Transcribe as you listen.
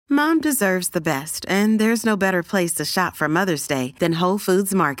Mom deserves the best, and there's no better place to shop for Mother's Day than Whole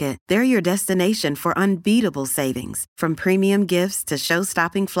Foods Market. They're your destination for unbeatable savings, from premium gifts to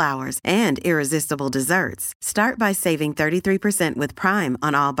show-stopping flowers and irresistible desserts. Start by saving 33% with Prime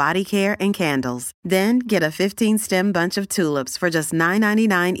on all body care and candles. Then get a 15-stem bunch of tulips for just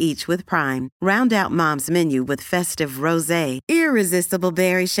 $9.99 each with Prime. Round out Mom's menu with festive rosé, irresistible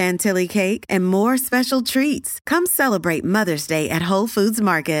berry chantilly cake, and more special treats. Come celebrate Mother's Day at Whole Foods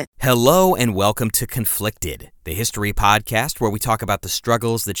Market. Hello and welcome to Conflicted, the history podcast where we talk about the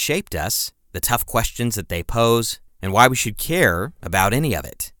struggles that shaped us, the tough questions that they pose, and why we should care about any of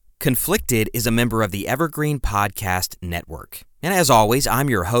it. Conflicted is a member of the Evergreen Podcast Network. And as always, I'm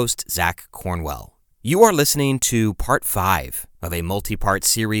your host, Zach Cornwell. You are listening to Part 5 of a multi-part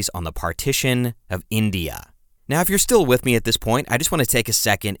series on the Partition of India. Now, if you're still with me at this point, I just want to take a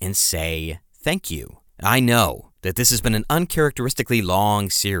second and say thank you. I know that this has been an uncharacteristically long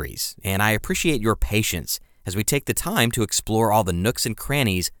series, and I appreciate your patience as we take the time to explore all the nooks and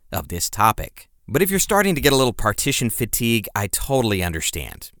crannies of this topic. But if you're starting to get a little partition fatigue, I totally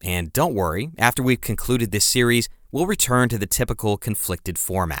understand. And don't worry, after we've concluded this series, we'll return to the typical conflicted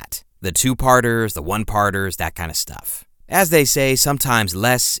format. The two-parters, the one-parters, that kind of stuff. As they say, sometimes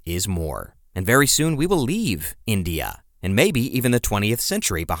less is more. And very soon we will leave India, and maybe even the 20th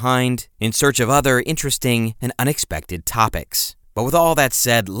century behind, in search of other interesting and unexpected topics. But with all that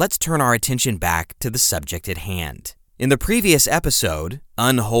said, let's turn our attention back to the subject at hand. In the previous episode,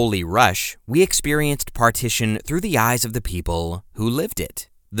 Unholy Rush, we experienced partition through the eyes of the people who lived it.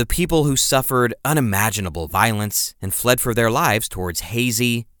 The people who suffered unimaginable violence and fled for their lives towards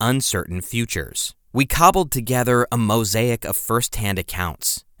hazy, uncertain futures. We cobbled together a mosaic of first-hand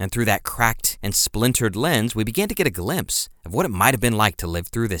accounts, and through that cracked and splintered lens, we began to get a glimpse of what it might have been like to live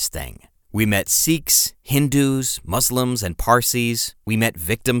through this thing. We met Sikhs, Hindus, Muslims, and Parsis. We met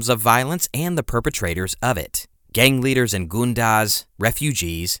victims of violence and the perpetrators of it. Gang leaders and gundas,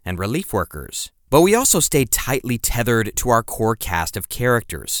 refugees, and relief workers. But we also stayed tightly tethered to our core cast of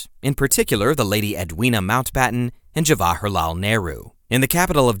characters, in particular the Lady Edwina Mountbatten and Jawaharlal Nehru. In the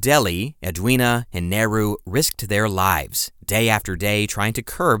capital of Delhi, Edwina and Nehru risked their lives, day after day trying to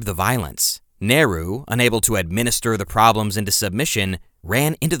curb the violence. Nehru, unable to administer the problems into submission,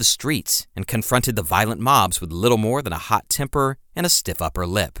 ran into the streets and confronted the violent mobs with little more than a hot temper and a stiff upper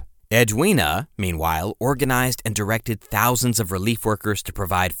lip. Edwina, meanwhile, organized and directed thousands of relief workers to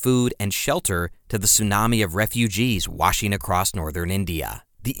provide food and shelter to the tsunami of refugees washing across northern India.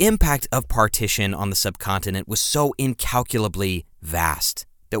 The impact of partition on the subcontinent was so incalculably vast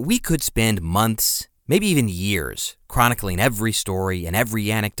that we could spend months, maybe even years, chronicling every story and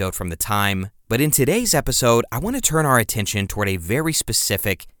every anecdote from the time. But in today's episode, I want to turn our attention toward a very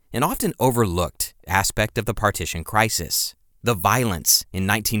specific and often overlooked aspect of the partition crisis. The violence in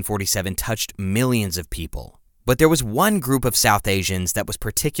 1947 touched millions of people. But there was one group of South Asians that was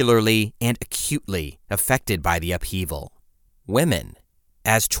particularly and acutely affected by the upheaval: women.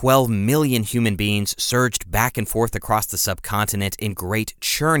 As 12 million human beings surged back and forth across the subcontinent in great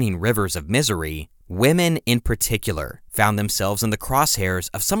churning rivers of misery, women in particular found themselves in the crosshairs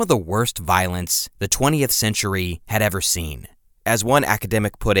of some of the worst violence the 20th century had ever seen. As one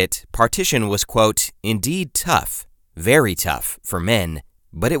academic put it, partition was, quote, indeed tough, very tough for men,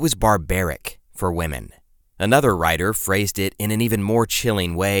 but it was barbaric for women. Another writer phrased it in an even more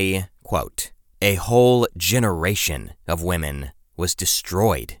chilling way, quote, a whole generation of women was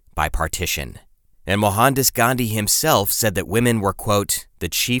destroyed by partition. And Mohandas Gandhi himself said that women were, quote, the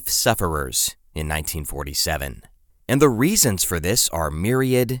chief sufferers in 1947. And the reasons for this are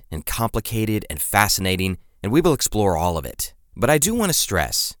myriad and complicated and fascinating, and we will explore all of it. But I do want to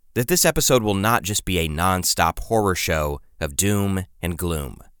stress that this episode will not just be a non-stop horror show of doom and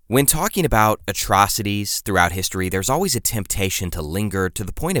gloom. When talking about atrocities throughout history, there's always a temptation to linger to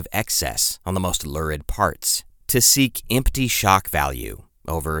the point of excess on the most lurid parts, to seek empty shock value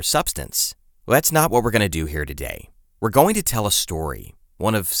over substance. Well, that's not what we're going to do here today. We're going to tell a story,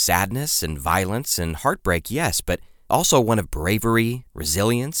 one of sadness and violence and heartbreak, yes, but also one of bravery,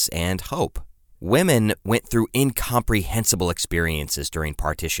 resilience, and hope. Women went through incomprehensible experiences during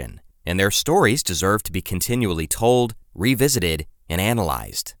partition, and their stories deserve to be continually told, revisited, and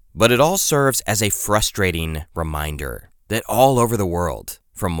analyzed. But it all serves as a frustrating reminder that all over the world,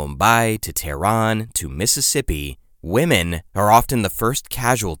 from Mumbai to Tehran to Mississippi, women are often the first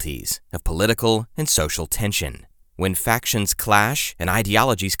casualties of political and social tension. When factions clash and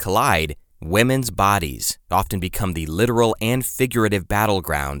ideologies collide, women's bodies often become the literal and figurative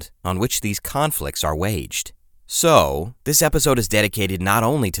battleground on which these conflicts are waged. So, this episode is dedicated not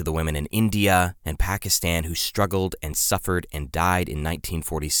only to the women in India and Pakistan who struggled and suffered and died in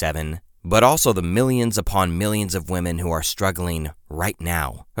 1947, but also the millions upon millions of women who are struggling right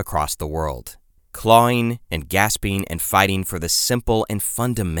now across the world, clawing and gasping and fighting for the simple and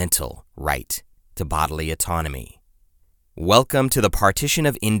fundamental right to bodily autonomy. Welcome to the Partition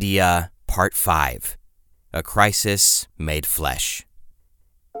of India, Part 5, A Crisis Made Flesh.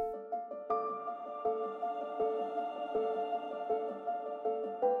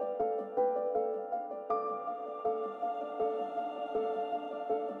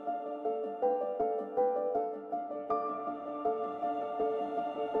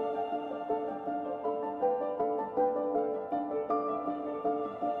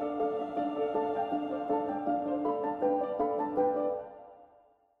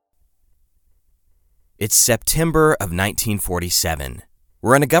 It's September of 1947.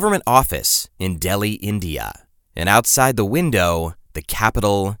 We're in a government office in Delhi, India, and outside the window, the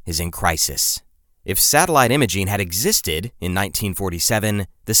capital is in crisis. If satellite imaging had existed in 1947,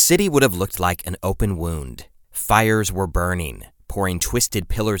 the city would have looked like an open wound. Fires were burning, pouring twisted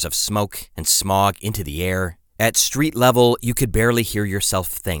pillars of smoke and smog into the air. At street level, you could barely hear yourself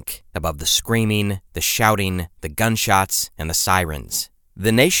think above the screaming, the shouting, the gunshots, and the sirens.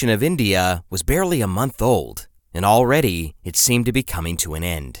 The nation of India was barely a month old, and already it seemed to be coming to an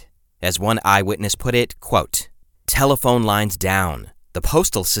end. As one eyewitness put it, quote, "Telephone lines down, the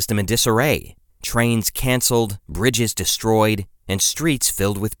postal system in disarray, trains canceled, bridges destroyed, and streets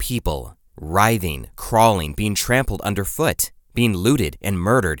filled with people, writhing, crawling, being trampled underfoot, being looted and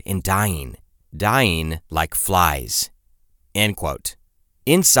murdered and dying like flies." End quote.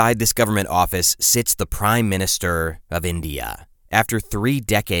 Inside this government office sits the Prime Minister of India. After 3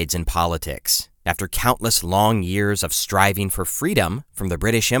 decades in politics, after countless long years of striving for freedom from the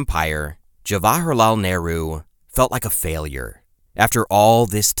British Empire, Jawaharlal Nehru felt like a failure. After all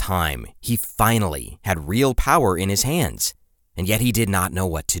this time, he finally had real power in his hands, and yet he did not know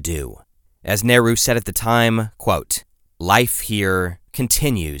what to do. As Nehru said at the time, quote, "Life here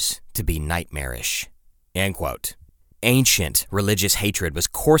continues to be nightmarish." End quote. Ancient religious hatred was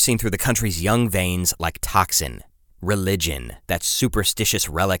coursing through the country's young veins like toxin. Religion, that superstitious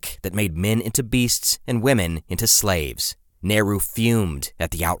relic that made men into beasts and women into slaves. Nehru fumed at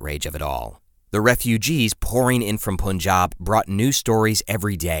the outrage of it all. The refugees pouring in from Punjab brought new stories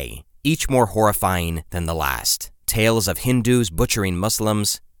every day, each more horrifying than the last. Tales of Hindus butchering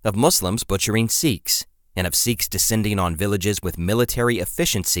Muslims, of Muslims butchering Sikhs, and of Sikhs descending on villages with military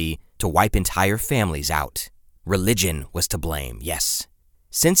efficiency to wipe entire families out. Religion was to blame, yes.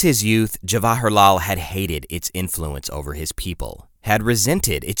 Since his youth, Jawaharlal had hated its influence over his people, had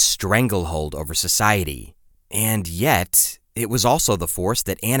resented its stranglehold over society, and yet it was also the force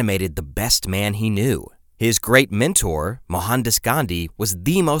that animated the best man he knew. His great mentor, Mohandas Gandhi, was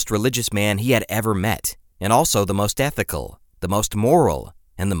the most religious man he had ever met, and also the most ethical, the most moral,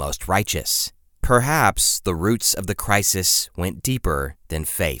 and the most righteous. Perhaps the roots of the crisis went deeper than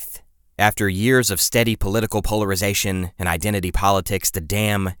faith. After years of steady political polarization and identity politics, the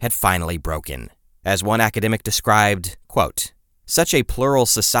dam had finally broken. As one academic described, quote, "Such a plural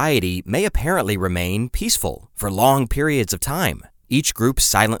society may apparently remain peaceful for long periods of time, each group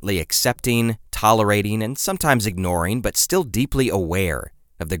silently accepting, tolerating, and sometimes ignoring, but still deeply aware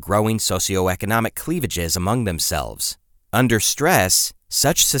of the growing socioeconomic cleavages among themselves. Under stress,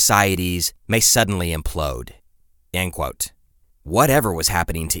 such societies may suddenly implode." End quote. Whatever was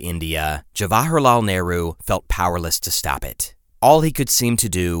happening to India, Jawaharlal Nehru felt powerless to stop it. All he could seem to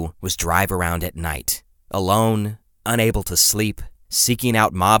do was drive around at night, alone, unable to sleep, seeking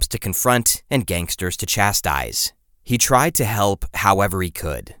out mobs to confront and gangsters to chastise. He tried to help however he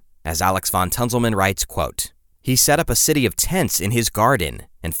could. As Alex von Tunzelmann writes, quote, "He set up a city of tents in his garden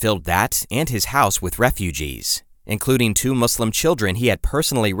and filled that and his house with refugees, including 2 Muslim children he had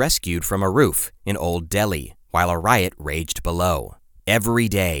personally rescued from a roof in Old Delhi, while a riot raged below. Every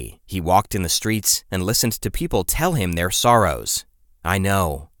day, he walked in the streets and listened to people tell him their sorrows. I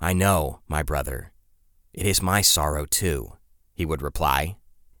know, my brother. It is my sorrow too," he would reply.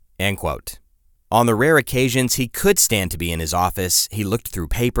 End quote. On the rare occasions he could stand to be in his office, he looked through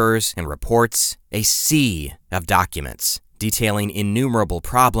papers and reports, a sea of documents detailing innumerable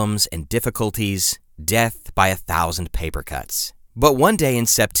problems and difficulties, death by 1,000 paper cuts. But one day in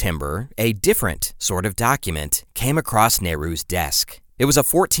September, a different sort of document came across Nehru's desk. It was a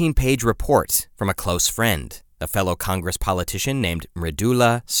 14-page report from a close friend, a fellow Congress politician named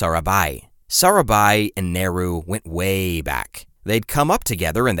Mridula Sarabhai. Sarabhai and Nehru went way back. They'd come up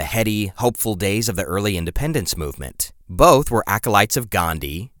together in the heady, hopeful days of the early independence movement. Both were acolytes of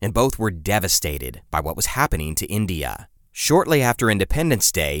Gandhi, and both were devastated by what was happening to India. Shortly after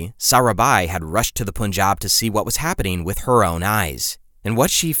Independence Day, Sarabhai had rushed to the Punjab to see what was happening with her own eyes. And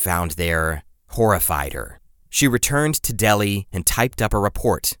what she found there horrified her. She returned to Delhi and typed up a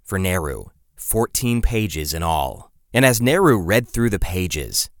report for Nehru, 14 pages in all. And as Nehru read through the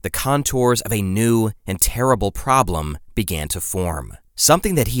pages, the contours of a new and terrible problem began to form,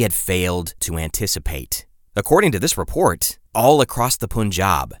 something that he had failed to anticipate. According to this report, all across the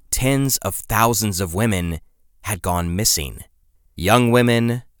Punjab, tens of thousands of women had gone missing. Young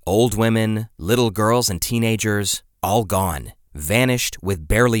women, old women, little girls and teenagers, all gone, vanished with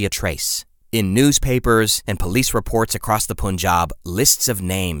barely a trace. In newspapers and police reports across the Punjab, lists of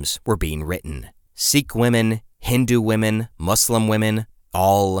names were being written. Sikh women, Hindu women, Muslim women,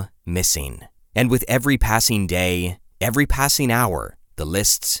 all missing. And with every passing day, every passing hour, the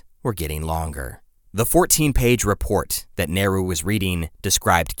lists were getting longer. The 14-page report that Nehru was reading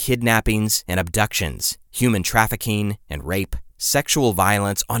described kidnappings and abductions, human trafficking and rape, sexual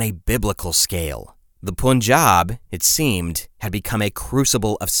violence on a biblical scale. The Punjab, it seemed, had become a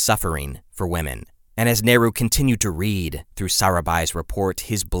crucible of suffering for women. And as Nehru continued to read through Sarabhai's report,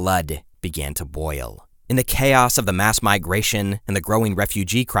 his blood began to boil. In the chaos of the mass migration and the growing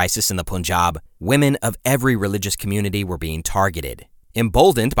refugee crisis in the Punjab, women of every religious community were being targeted.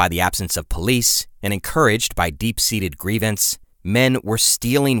 Emboldened by the absence of police and encouraged by deep-seated grievance, men were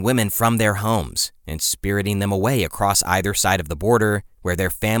stealing women from their homes and spiriting them away across either side of the border where their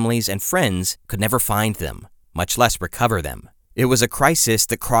families and friends could never find them, much less recover them. It was a crisis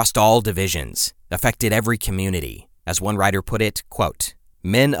that crossed all divisions, affected every community. As one writer put it, quote,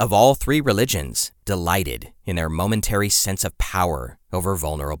 "Men of all three religions delighted in their momentary sense of power over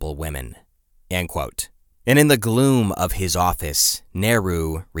vulnerable women." End quote. And in the gloom of his office,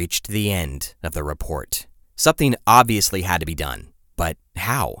 Nehru reached the end of the report. Something obviously had to be done. But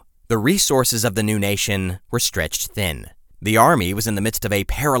how? The resources of the new nation were stretched thin. The army was in the midst of a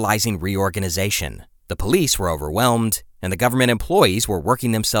paralyzing reorganization. The police were overwhelmed, and the government employees were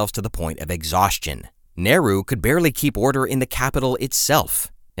working themselves to the point of exhaustion. Nehru could barely keep order in the capital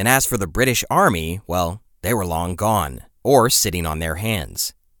itself. And as for the British army, well, they were long gone, or sitting on their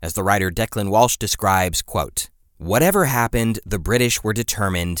hands. As the writer Declan Walsh describes, quote, "Whatever happened, the British were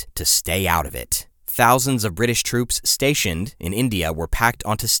determined to stay out of it. Thousands of British troops stationed in India were packed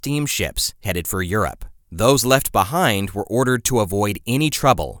onto steamships headed for Europe. Those left behind were ordered to avoid any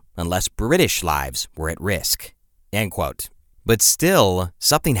trouble unless British lives were at risk." End quote. But still,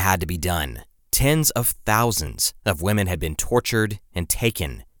 something had to be done. Tens of thousands of women had been tortured and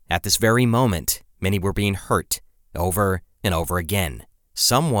taken. At this very moment, many were being hurt over and over again.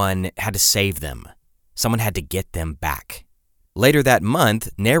 Someone had to save them. Someone had to get them back. Later that month,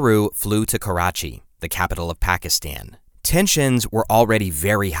 Nehru flew to Karachi, the capital of Pakistan. Tensions were already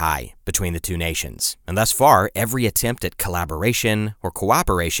very high between the two nations, and thus far, every attempt at collaboration or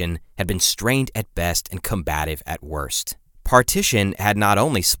cooperation had been strained at best and combative at worst. Partition had not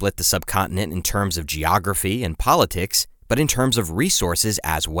only split the subcontinent in terms of geography and politics, but in terms of resources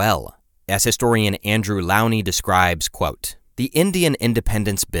as well. As historian Andrew Lowney describes, quote, "The Indian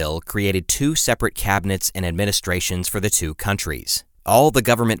Independence Bill created two separate cabinets and administrations for the two countries. All the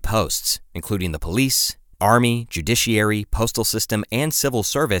government posts, including the police, army, judiciary, postal system, and civil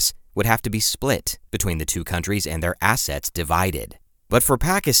service, would have to be split between the two countries and their assets divided. But for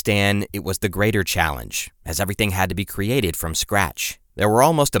Pakistan, it was the greater challenge, as everything had to be created from scratch. There were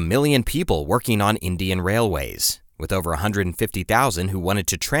almost 1 million people working on Indian railways, with over 150,000 who wanted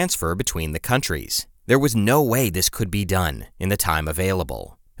to transfer between the countries. There was no way this could be done in the time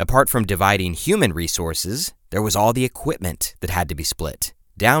available. Apart from dividing human resources, there was all the equipment that had to be split,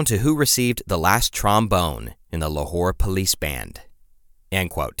 down to who received the last trombone in the Lahore police band."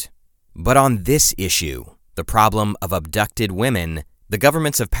 End quote. But on this issue, the problem of abducted women, the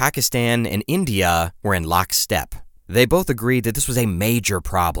governments of Pakistan and India were in lockstep. They both agreed that this was a major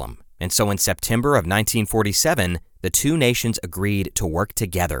problem, and so in September of 1947, the two nations agreed to work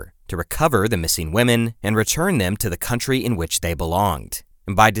together to recover the missing women and return them to the country in which they belonged.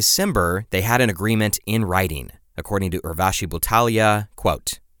 And by December, they had an agreement in writing. According to Urvashi Butalia,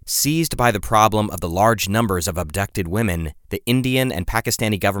 quote, "Seized by the problem of the large numbers of abducted women, the Indian and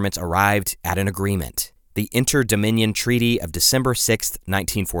Pakistani governments arrived at an agreement, the Inter-Dominion Treaty of December 6,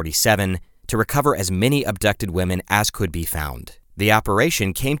 1947, to recover as many abducted women as could be found. The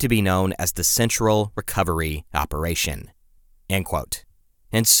operation came to be known as the Central Recovery Operation." End quote.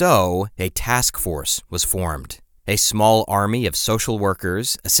 And so, a task force was formed. A small army of social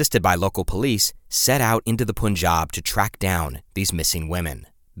workers, assisted by local police, set out into the Punjab to track down these missing women.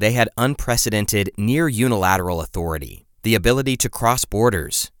 They had unprecedented, near-unilateral authority, the ability to cross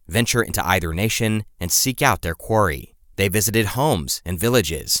borders, venture into either nation, and seek out their quarry. They visited homes and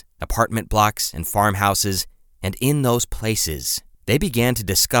villages, apartment blocks and farmhouses, and in those places, they began to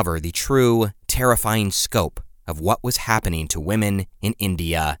discover the true, terrifying scope of what was happening to women in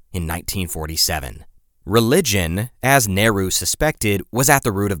India in 1947. Religion, as Nehru suspected, was at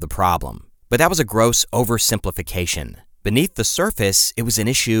the root of the problem. But that was a gross oversimplification. Beneath the surface, it was an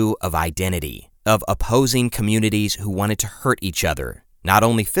issue of identity, of opposing communities who wanted to hurt each other, not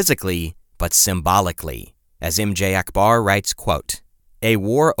only physically, but symbolically. As M.J. Akbar writes, quote, "A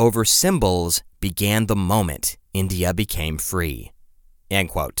war over symbols began the moment India became free." End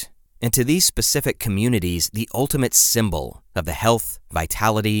quote. And to these specific communities, the ultimate symbol of the health,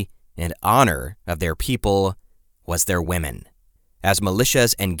 vitality, and honor of their people was their women. As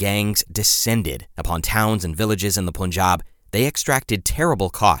militias and gangs descended upon towns and villages in the Punjab, they extracted terrible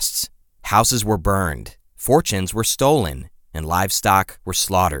costs. Houses were burned, fortunes were stolen, and livestock were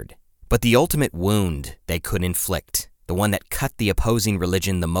slaughtered. But the ultimate wound they could inflict, the one that cut the opposing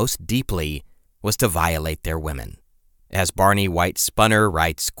religion the most deeply, was to violate their women. As Barney White Spunner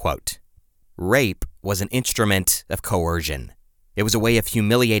writes, quote, "Rape was an instrument of coercion. It was a way of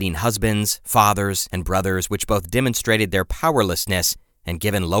humiliating husbands, fathers, and brothers which both demonstrated their powerlessness and,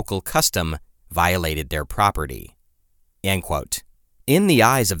 given local custom, violated their property." End quote. In the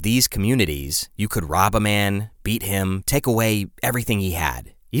eyes of these communities, you could rob a man, beat him, take away everything he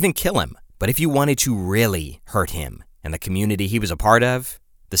had, even kill him. But if you wanted to really hurt him and the community he was a part of,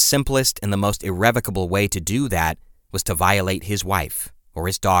 the simplest and the most irrevocable way to do that was to violate his wife, or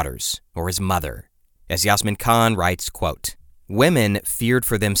his daughters, or his mother. As Yasmin Khan writes, quote, "Women feared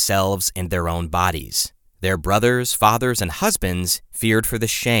for themselves and their own bodies. Their brothers, fathers, and husbands feared for the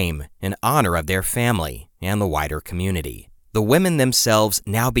shame and honor of their family and the wider community. The women themselves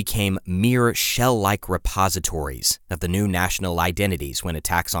now became mere shell-like repositories of the new national identities when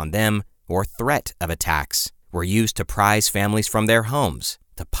attacks on them, or threat of attacks, were used to prize families from their homes,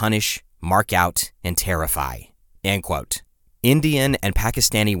 to punish, mark out, and terrify." End quote. Indian and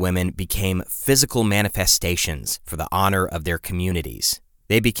Pakistani women became physical manifestations for the honor of their communities.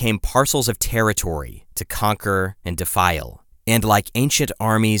 They became parcels of territory to conquer and defile. And like ancient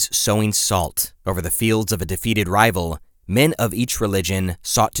armies sowing salt over the fields of a defeated rival, men of each religion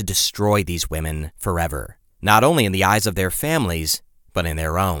sought to destroy these women forever, not only in the eyes of their families, but in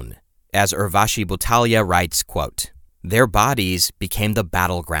their own. As Urvashi Butalia writes, quote, "Their bodies became the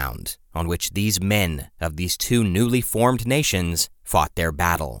battleground on which these men of these two newly formed nations fought their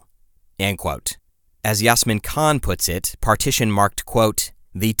battle." End quote. As Yasmin Khan puts it, partition marked, quote,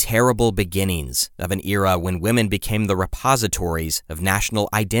 "the terrible beginnings of an era when women became the repositories of national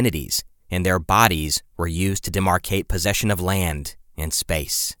identities, and their bodies were used to demarcate possession of land and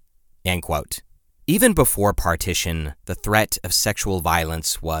space." End quote. Even before partition, the threat of sexual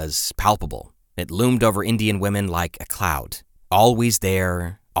violence was palpable. It loomed over Indian women like a cloud, always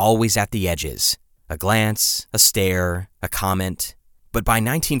there, always at the edges. A glance, a stare, a comment. But by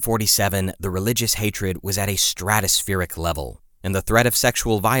 1947, the religious hatred was at a stratospheric level, and the threat of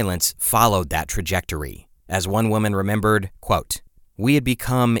sexual violence followed that trajectory. As one woman remembered, quote, "We had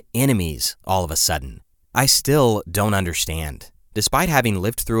become enemies all of a sudden. I still don't understand. Despite having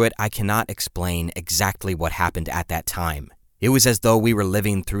lived through it, I cannot explain exactly what happened at that time. It was as though we were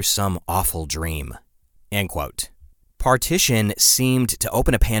living through some awful dream." End quote. Partition seemed to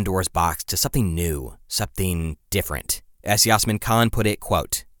open a Pandora's box to something new, something different. As Yasmin Khan put it,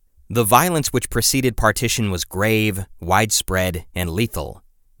 quote, "The violence which preceded partition was grave, widespread, and lethal.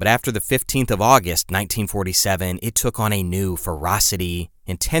 But after the 15th of August, 1947, it took on a new ferocity,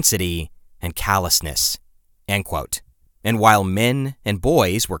 intensity, and callousness." End quote. And while men and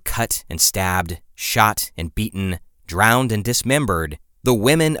boys were cut and stabbed, shot and beaten, drowned and dismembered, the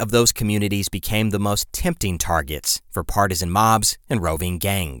women of those communities became the most tempting targets for partisan mobs and roving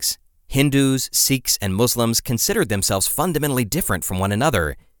gangs. Hindus, Sikhs, and Muslims considered themselves fundamentally different from one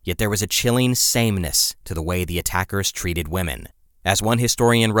another, yet there was a chilling sameness to the way the attackers treated women. As one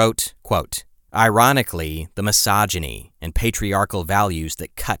historian wrote, quote, "Ironically, the misogyny and patriarchal values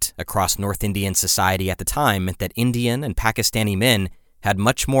that cut across North Indian society at the time meant that Indian and Pakistani men had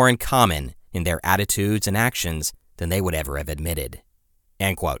much more in common in their attitudes and actions than they would ever have admitted."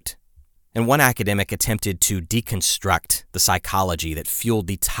 End quote. And one academic attempted to deconstruct the psychology that fueled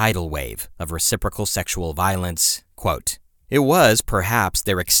the tidal wave of reciprocal sexual violence. Quote, "It was, perhaps,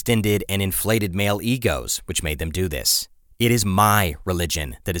 their extended and inflated male egos which made them do this. It is my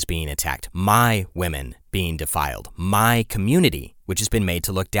religion that is being attacked, my women being defiled, my community which has been made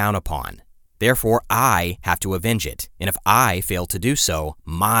to look down upon. Therefore, I have to avenge it, and if I fail to do so,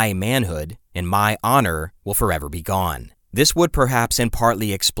 my manhood and my honor will forever be gone. This would perhaps and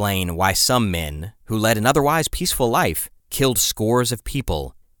partly explain why some men, who led an otherwise peaceful life, killed scores of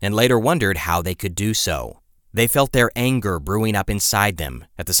people and later wondered how they could do so. They felt their anger brewing up inside them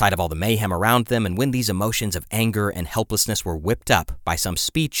at the sight of all the mayhem around them, and when these emotions of anger and helplessness were whipped up by some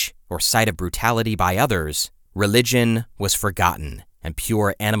speech or sight of brutality by others, religion was forgotten and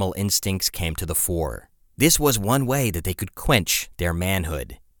pure animal instincts came to the fore. This was one way that they could quench their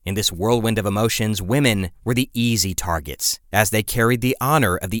manhood. In this whirlwind of emotions, women were the easy targets, as they carried the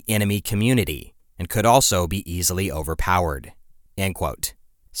honor of the enemy community and could also be easily overpowered. End quote.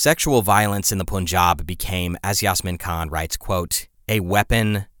 Sexual violence in the Punjab became, as Yasmin Khan writes, quote, a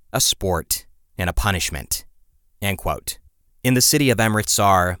weapon, a sport, and a punishment. End quote. In the city of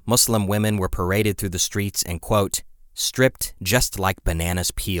Amritsar, Muslim women were paraded through the streets and, quote, stripped just like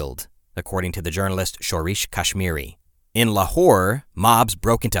bananas peeled, according to the journalist Shorish Kashmiri. In Lahore, mobs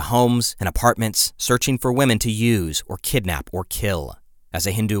broke into homes and apartments searching for women to use or kidnap or kill. As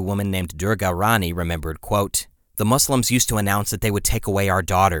a Hindu woman named Durga Rani remembered, quote, the Muslims used to announce that they would take away our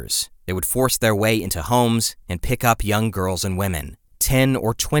daughters. They would force their way into homes and pick up young girls and women. 10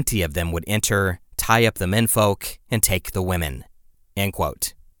 or 20 of them would enter, tie up the menfolk, and take the women. End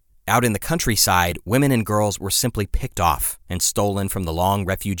quote. Out in the countryside, women and girls were simply picked off and stolen from the long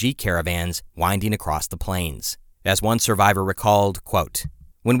refugee caravans winding across the plains. As one survivor recalled, quote,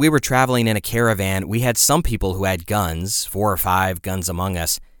 when we were traveling in a caravan, we had some people who had guns, 4 or 5 guns among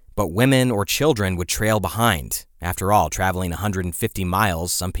us, but women or children would trail behind. After all, traveling 150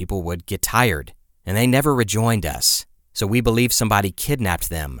 miles, some people would get tired, and they never rejoined us. So we believe somebody kidnapped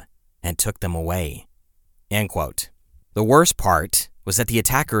them and took them away. End quote. The worst part was that the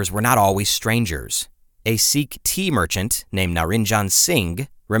attackers were not always strangers. A Sikh tea merchant named Narinjan Singh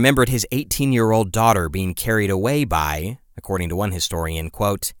remembered his 18-year-old daughter being carried away by, according to one historian,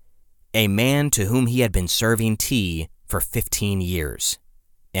 quote, a man to whom he had been serving tea for 15 years.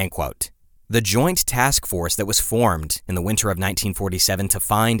 End quote. The joint task force that was formed in the winter of 1947 to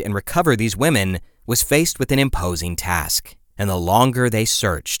find and recover these women was faced with an imposing task. And the longer they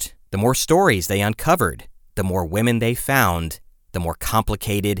searched, the more stories they uncovered, the more women they found, the more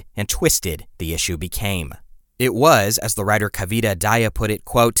complicated and twisted the issue became. It was, as the writer Kavita Daya put it,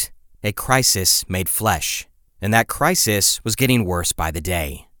 quote, a crisis made flesh. And that crisis was getting worse by the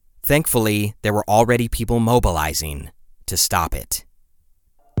day. Thankfully, there were already people mobilizing to stop it.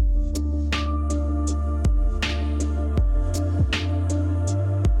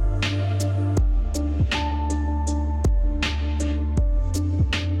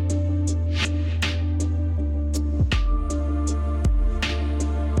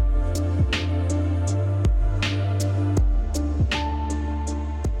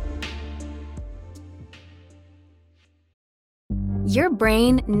 Your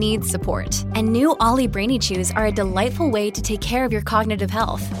brain needs support, and new Ollie Brainy Chews are a delightful way to take care of your cognitive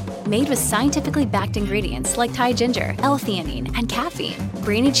health. Made with scientifically backed ingredients like Thai ginger, L-theanine, and caffeine,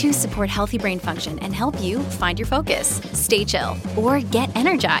 Brainy Chews support healthy brain function and help you find your focus, stay chill, or get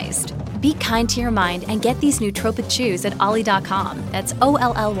energized. Be kind to your mind and get these nootropic chews at ollie.com. That's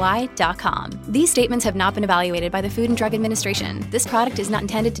OLLY.com. These statements have not been evaluated by the Food and Drug Administration. This product is not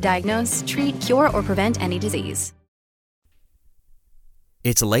intended to diagnose, treat, cure, or prevent any disease.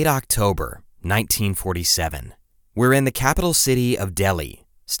 It's late October, 1947. We're in the capital city of Delhi,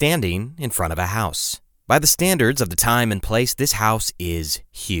 standing in front of a house. By the standards of the time and place, this house is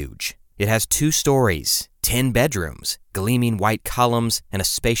huge. It has 2 stories, 10 bedrooms, gleaming white columns, and a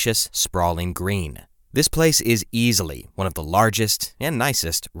spacious, sprawling green. This place is easily one of the largest and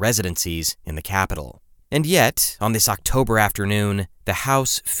nicest residencies in the capital. And yet, on this October afternoon, the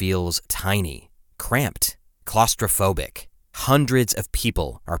house feels tiny, cramped, claustrophobic. Hundreds of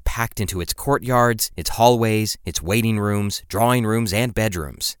people are packed into its courtyards, its hallways, its waiting rooms, drawing rooms, and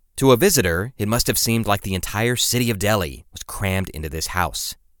bedrooms. To a visitor, it must have seemed like the entire city of Delhi was crammed into this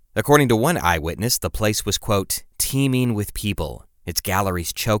house. According to one eyewitness, the place was, quote, teeming with people, its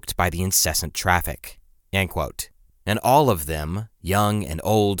galleries choked by the incessant traffic, end quote. And all of them, young and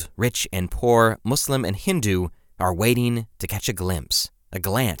old, rich and poor, Muslim and Hindu, are waiting to catch a glimpse, a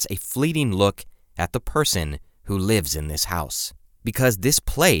glance, a fleeting look at the person who lives in this house. Because this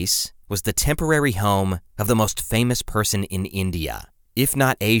place was the temporary home of the most famous person in India, if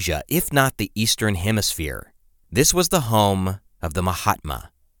not Asia, if not the Eastern Hemisphere. This was the home of the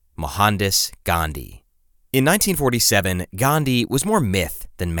Mahatma, Mohandas Gandhi. In 1947, Gandhi was more myth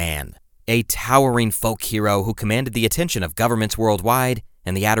than man. a towering folk hero who commanded the attention of governments worldwide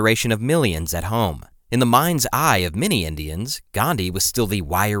and the adoration of millions at home. In the mind's eye of many Indians, Gandhi was still the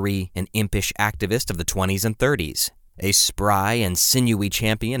wiry and impish activist of the 20s and 30s, a spry and sinewy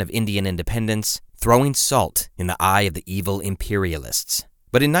champion of Indian independence, throwing salt in the eye of the evil imperialists.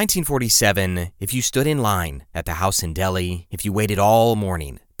 But in 1947, if you stood in line at the house in Delhi, if you waited all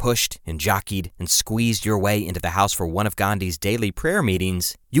morning, pushed and jockeyed and squeezed your way into the house for one of Gandhi's daily prayer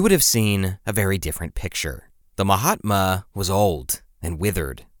meetings, you would have seen a very different picture. The Mahatma was old and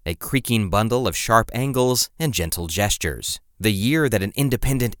withered, a creaking bundle of sharp angles and gentle gestures. The year that an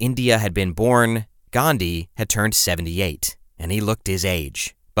independent India had been born, Gandhi had turned 78, and he looked his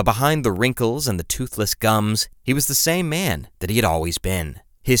age. But behind the wrinkles and the toothless gums, he was the same man that he had always been.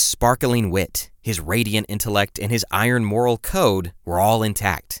 His sparkling wit, his radiant intellect, and his iron moral code were all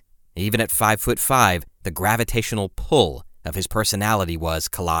intact. Even at 5'5", the gravitational pull of his personality was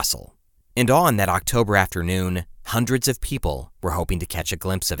colossal. And on that October afternoon, hundreds of people were hoping to catch a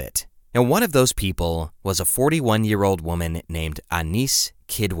glimpse of it. And one of those people was a 41-year-old woman named Anis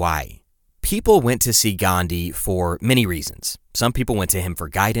Kidwai. People went to see Gandhi for many reasons. Some people went to him for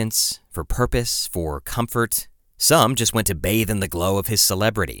guidance, for purpose, for comfort. Some just went to bathe in the glow of his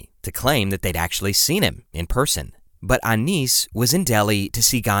celebrity, to claim that they'd actually seen him in person. But Anis was in Delhi to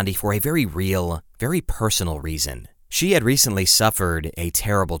see Gandhi for a very real, very personal reason. She had recently suffered a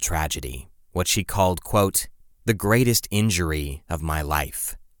terrible tragedy, what she called, quote, "the greatest injury of my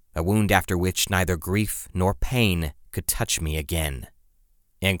life, a wound after which neither grief nor pain could touch me again,"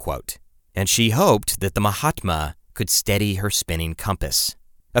 end quote. And she hoped that the Mahatma could steady her spinning compass.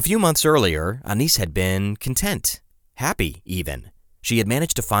 A few months earlier, Anis had been content, happy even. She had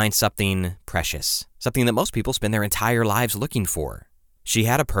managed to find something precious, something that most people spend their entire lives looking for. She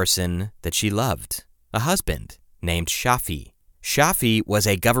had a person that she loved, a husband named Shafi. Shafi was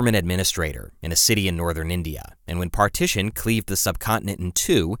a government administrator in a city in northern India, and when partition cleaved the subcontinent in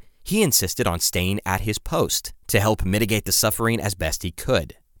two, he insisted on staying at his post to help mitigate the suffering as best he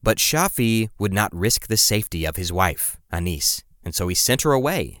could. But Shafi would not risk the safety of his wife, Anis, and so he sent her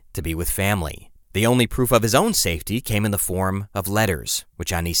away to be with family. The only proof of his own safety came in the form of letters,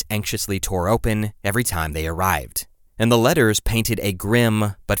 which Anis anxiously tore open every time they arrived. And the letters painted a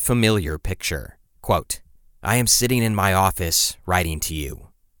grim but familiar picture. Quote, "I am sitting in my office writing to you.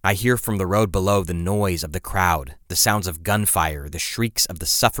 I hear from the road below the noise of the crowd, the sounds of gunfire, the shrieks of the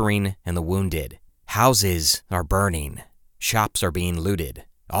suffering and the wounded. Houses are burning. Shops are being looted,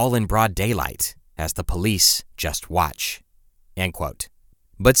 all in broad daylight, as the police just watch." End quote.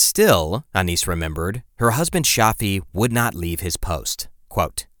 But still, Anis remembered, her husband Shafi would not leave his post.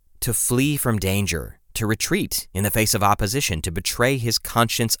 Quote, "To flee from danger, to retreat in the face of opposition, to betray his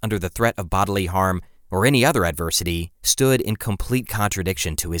conscience under the threat of bodily harm or any other adversity, stood in complete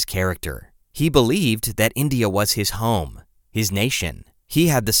contradiction to his character. He believed that India was his home, his nation. He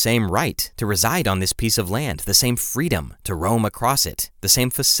had the same right to reside on this piece of land, the same freedom to roam across it, the same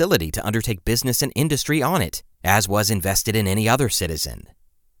facility to undertake business and industry on it, as was invested in any other citizen."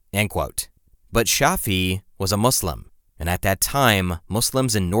 End quote. But Shafi was a Muslim, and at that time,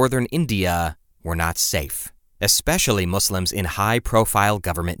 Muslims in northern India were not safe, especially Muslims in high-profile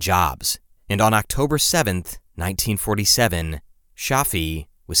government jobs. And on October 7th, 1947, Shafi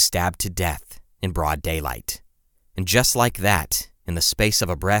was stabbed to death in broad daylight. And just like that, in the space of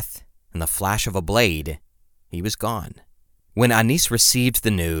a breath and the flash of a blade, he was gone. When Anis received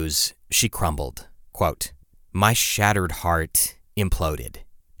the news, she crumbled. Quote, "My shattered heart imploded.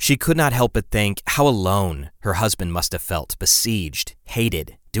 She could not help but think how alone her husband must have felt, besieged,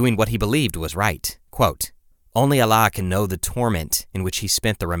 hated, doing what he believed was right. Quote, only Allah can know the torment in which he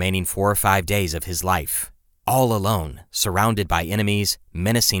spent the remaining 4 or 5 days of his life. All alone, surrounded by enemies,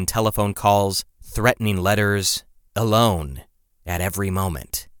 menacing telephone calls, threatening letters, alone at every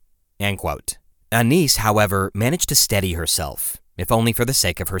moment." End quote. Anis, however, managed to steady herself, if only for the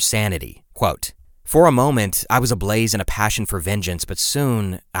sake of her sanity. Quote, "For a moment, I was ablaze in a passion for vengeance, but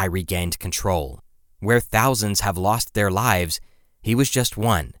soon I regained control. Where thousands have lost their lives, he was just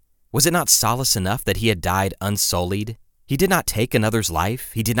one. Was it not solace enough that he had died unsullied? He did not take another's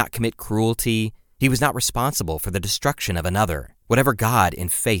life. He did not commit cruelty. He was not responsible for the destruction of another. Whatever God in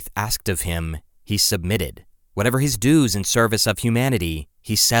faith asked of him, he submitted. Whatever his dues in service of humanity,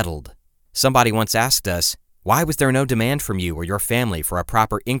 he settled. Somebody once asked us, why was there no demand from you or your family for a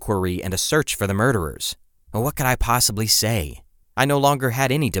proper inquiry and a search for the murderers? Well, what could I possibly say? I no longer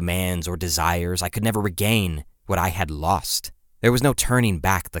had any demands or desires. I could never regain what I had lost. There was no turning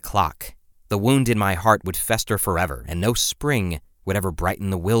back the clock. The wound in my heart would fester forever, and no spring would ever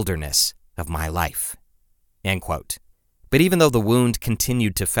brighten the wilderness of my life." End quote. But even though the wound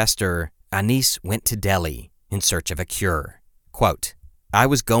continued to fester, Anis went to Delhi in search of a cure. Quote, I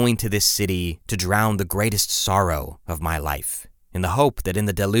was going to this city to drown the greatest sorrow of my life, in the hope that in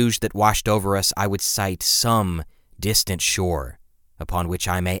the deluge that washed over us I would sight some distant shore upon which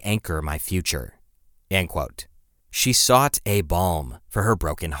I may anchor my future. End quote. She sought a balm for her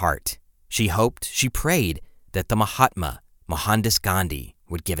broken heart. She hoped, she prayed that the Mahatma, Mohandas Gandhi,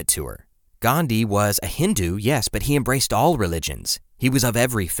 would give it to her. Gandhi was a Hindu, yes, but he embraced all religions. He was of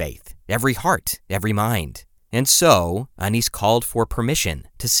every faith, every heart, every mind. And so, Anis called for permission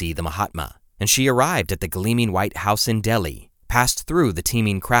to see the Mahatma, and she arrived at the gleaming white house in Delhi, passed through the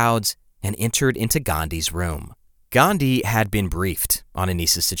teeming crowds, and entered into Gandhi's room. Gandhi had been briefed on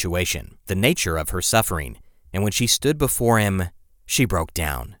Anis's situation, the nature of her suffering, and when she stood before him, she broke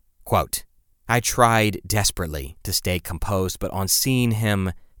down. Quote, I tried desperately to stay composed, but on seeing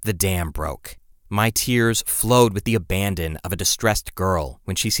him, the dam broke. My tears flowed with the abandon of a distressed girl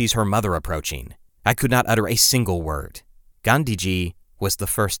when she sees her mother approaching. I could not utter a single word. Gandhiji was the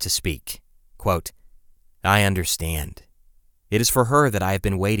first to speak. Quote, I understand. It is for her that I have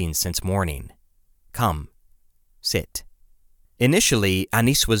been waiting since morning. Come, sit. Initially,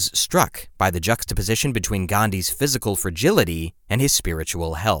 Anis was struck by the juxtaposition between Gandhi's physical fragility and his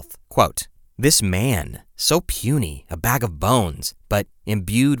spiritual health. Quote, this man, so puny, a bag of bones, but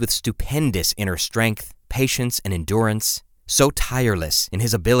imbued with stupendous inner strength, patience, and endurance, so tireless in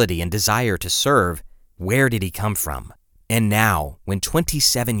his ability and desire to serve, where did he come from? And now, when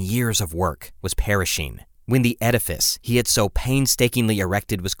 27 years of work was perishing, when the edifice he had so painstakingly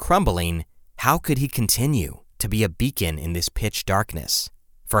erected was crumbling, how could he continue to be a beacon in this pitch darkness?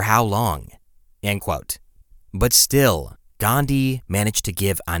 For how long? End quote. But still, Gandhi managed to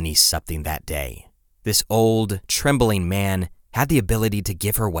give Anis something that day. This old, trembling man had the ability to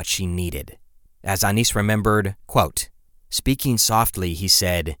give her what she needed. As Anis remembered, quote, speaking softly, he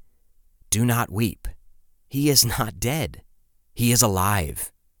said, do not weep. He is not dead. He is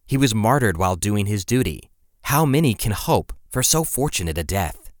alive. He was martyred while doing his duty. How many can hope for so fortunate a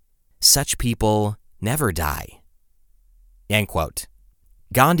death? Such people never die. End quote.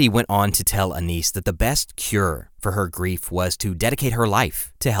 Gandhi went on to tell Anis that the best cure for her grief was to dedicate her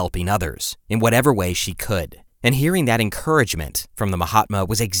life to helping others in whatever way she could. And hearing that encouragement from the Mahatma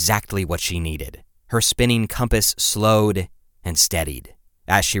was exactly what she needed. Her spinning compass slowed and steadied.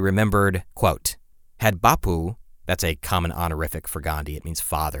 As she remembered, quote, had Bapu, that's a common honorific for Gandhi, it means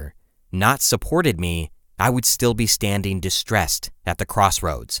father, not supported me, I would still be standing distressed at the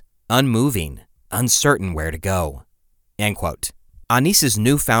crossroads, unmoving, uncertain where to go. End quote. Anis's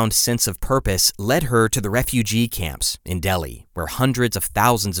newfound sense of purpose led her to the refugee camps in Delhi, where hundreds of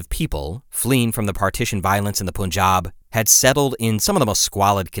thousands of people, fleeing from the partition violence in the Punjab, had settled in some of the most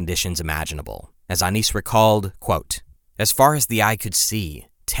squalid conditions imaginable. As Anis recalled, quote, as far as the eye could see,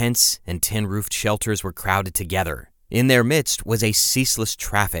 tents and tin-roofed shelters were crowded together. In their midst was a ceaseless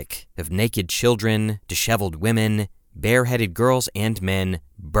traffic of naked children, disheveled women, bareheaded girls and men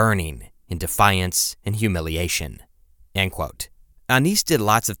burning in defiance and humiliation. End quote. Anis did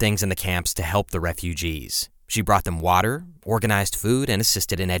lots of things in the camps to help the refugees. She brought them water, organized food, and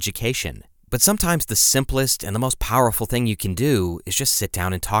assisted in education. But sometimes the simplest and the most powerful thing you can do is just sit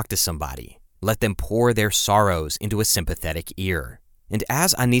down and talk to somebody. Let them pour their sorrows into a sympathetic ear. And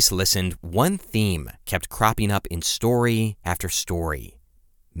as Anis listened, one theme kept cropping up in story after story.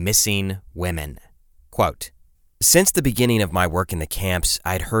 Missing women. Quote, since the beginning of my work in the camps,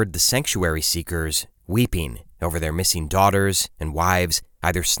 I'd heard the sanctuary seekers weeping over their missing daughters and wives,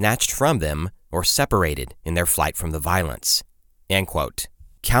 either snatched from them or separated in their flight from the violence. End quote.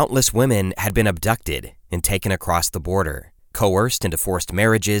 Countless women had been abducted and taken across the border, coerced into forced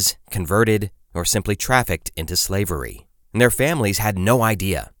marriages, converted, or simply trafficked into slavery. And their families had no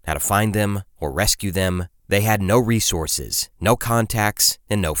idea how to find them or rescue them. They had no resources, no contacts,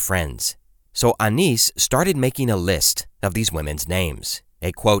 and no friends. So Anis started making a list of these women's names,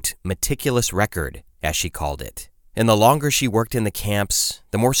 a quote, meticulous record, as she called it. And the longer she worked in the camps,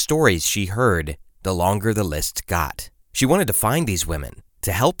 the more stories she heard, the longer the list got. She wanted to find these women,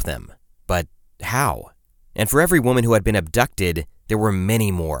 to help them. But how? And for every woman who had been abducted, there were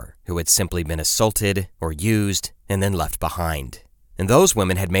many more who had simply been assaulted or used and then left behind. And those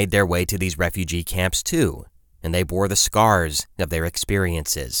women had made their way to these refugee camps too, and they bore the scars of their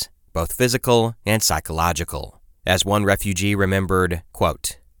experiences, both physical and psychological. As one refugee remembered,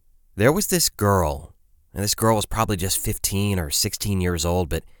 quote, there was this girl, and this girl was probably just 15 or 16 years old,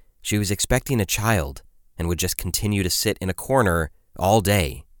 but she was expecting a child and would just continue to sit in a corner all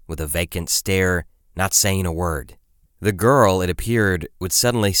day with a vacant stare, not saying a word. The girl, it appeared, would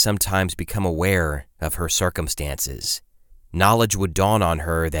suddenly sometimes become aware of her circumstances. knowledge would dawn on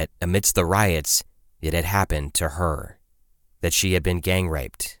her that amidst the riots, it had happened to her, that she had been gang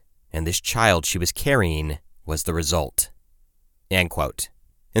raped, and this child she was carrying was the result. End quote.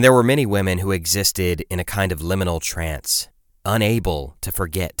 And there were many women who existed in a kind of liminal trance, unable to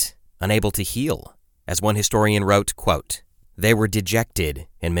forget, unable to heal. As one historian wrote, quote, "They were dejected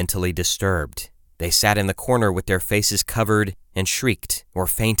and mentally disturbed. They sat in the corner with their faces covered and shrieked or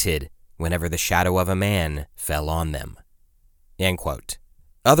fainted whenever the shadow of a man fell on them." End quote.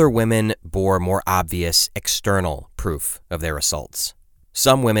 Other women bore more obvious external proof of their assaults.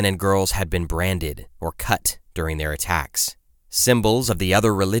 Some women and girls had been branded or cut during their attacks. Symbols of the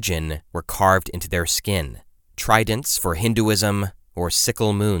other religion were carved into their skin, tridents for Hinduism or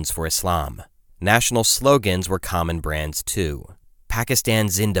sickle moons for Islam. National slogans were common brands too. Pakistan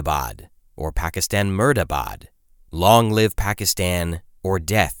Zindabad or Pakistan Murdabad, Long Live Pakistan or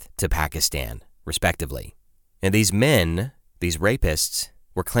Death to Pakistan, respectively. And these men, these rapists,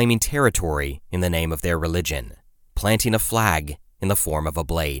 were claiming territory in the name of their religion, planting a flag in the form of a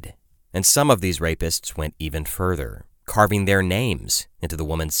blade. And some of these rapists went even further, carving their names into the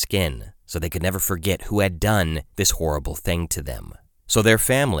woman's skin so they could never forget who had done this horrible thing to them. So their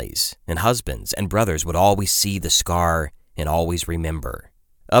families and husbands and brothers would always see the scar and always remember.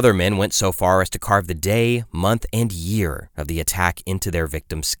 Other men went so far as to carve the day, month, and year of the attack into their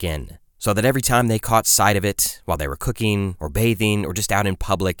victim's skin, so that every time they caught sight of it while they were cooking or bathing or just out in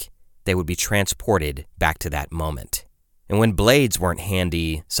public, they would be transported back to that moment. And when blades weren't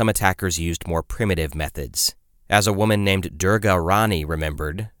handy, some attackers used more primitive methods. As a woman named Durga Rani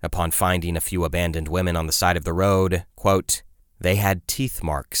remembered, upon finding a few abandoned women on the side of the road, quote, "They had teeth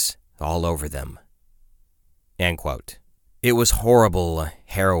marks all over them." End quote. It was horrible,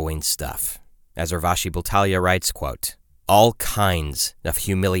 harrowing stuff. As Urvashi Bhutalia writes, quote, "All kinds of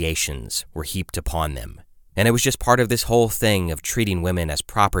humiliations were heaped upon them, and it was just part of this whole thing of treating women as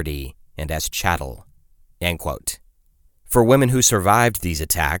property and as chattel." End quote. For women who survived these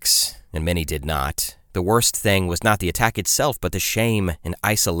attacks, and many did not, the worst thing was not the attack itself, but the shame and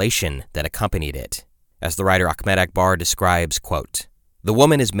isolation that accompanied it. As the writer Ahmed Akbar describes, quote, "The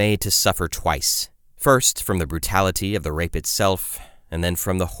woman is made to suffer twice. First, from the brutality of the rape itself, and then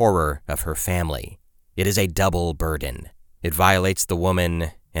from the horror of her family. It is a double burden. It violates the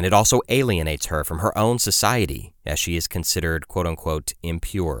woman, and it also alienates her from her own society, as she is considered, quote-unquote,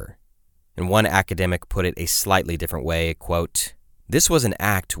 impure." And one academic put it a slightly different way, quote, "This was an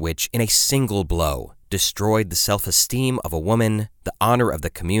act which, in a single blow, destroyed the self-esteem of a woman, the honor of the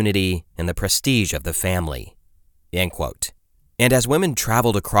community, and the prestige of the family." End quote. And as women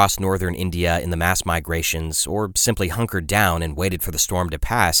traveled across northern India in the mass migrations, or simply hunkered down and waited for the storm to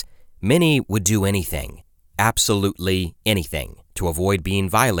pass, many would do anything, absolutely anything, to avoid being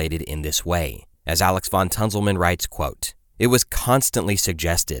violated in this way. As Alex von Tunzelman writes, quote, "It was constantly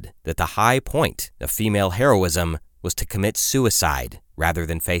suggested that the high point of female heroism was to commit suicide rather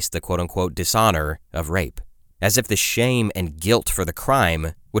than face the quote-unquote dishonor of rape, as if the shame and guilt for the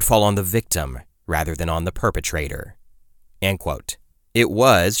crime would fall on the victim rather than on the perpetrator." End quote. It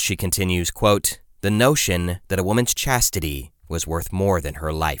was, she continues, quote, "the notion that a woman's chastity was worth more than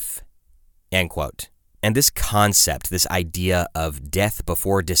her life." End quote. And this concept, this idea of death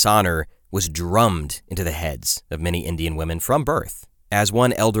before dishonor, was drummed into the heads of many Indian women from birth. As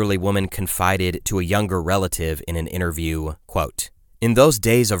one elderly woman confided to a younger relative in an interview, quote, "In those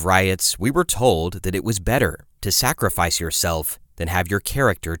days of riots, we were told that it was better to sacrifice yourself than have your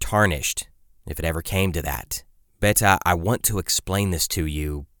character tarnished, if it ever came to that. Beta, I want to explain this to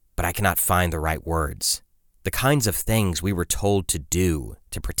you, but I cannot find the right words. The kinds of things we were told to do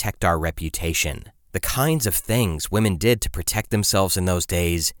to protect our reputation, the kinds of things women did to protect themselves in those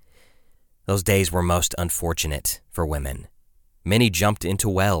days were most unfortunate for women. Many jumped into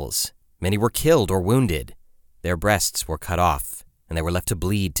wells. Many were killed or wounded. Their breasts were cut off, and they were left to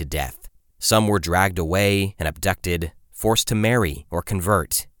bleed to death. Some were dragged away and abducted, forced to marry or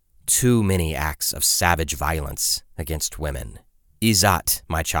convert. Too many acts of savage violence against women. Izzat,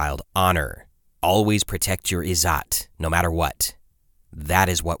 my child, honor. Always protect your izzat, no matter what. That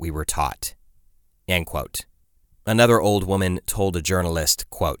is what we were taught." End quote. Another old woman told a journalist,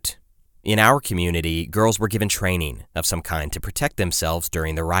 quote, "In our community, girls were given training of some kind to protect themselves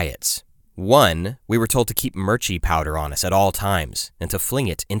during the riots. One, we were told to keep murchi powder on us at all times and to fling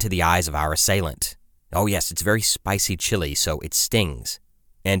it into the eyes of our assailant. Oh yes, it's very spicy chili, so it stings.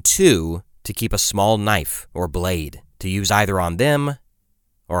 And two, to keep a small knife or blade to use either on them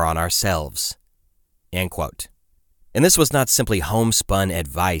or on ourselves." End quote. And this was not simply homespun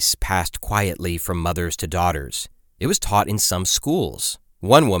advice passed quietly from mothers to daughters. It was taught in some schools.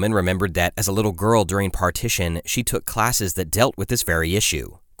 One woman remembered that as a little girl during Partition, she took classes that dealt with this very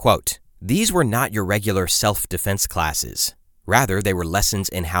issue. Quote, "These were not your regular self-defense classes. Rather, they were lessons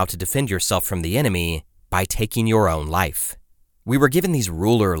in how to defend yourself from the enemy by taking your own life. We were given these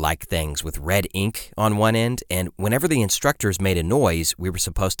ruler-like things with red ink on one end, and whenever the instructors made a noise, we were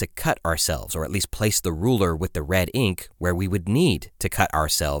supposed to cut ourselves, or at least place the ruler with the red ink where we would need to cut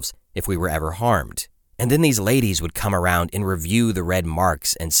ourselves if we were ever harmed. And then these ladies would come around and review the red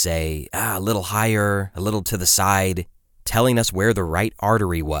marks and say, a little higher, a little to the side, telling us where the right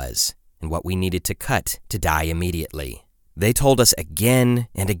artery was and what we needed to cut to die immediately. They told us again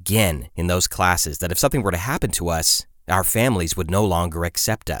and again in those classes that if something were to happen to us, our families would no longer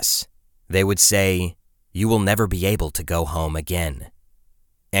accept us. They would say, 'You will never be able to go home again.'"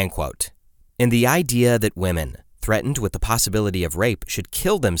 End quote. And the idea that women threatened with the possibility of rape should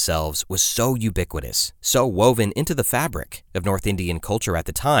kill themselves was so ubiquitous, so woven into the fabric of North Indian culture at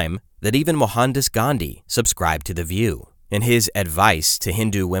the time, that even Mohandas Gandhi subscribed to the view. And his advice to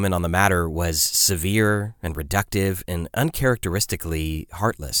Hindu women on the matter was severe and reductive and uncharacteristically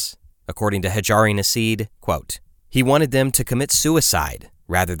heartless. According to Hajari Naseed, quote, "He wanted them to commit suicide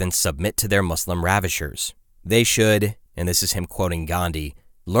rather than submit to their Muslim ravishers. They should," and this is him quoting Gandhi,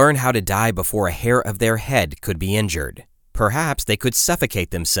 "learn how to die before a hair of their head could be injured. Perhaps they could suffocate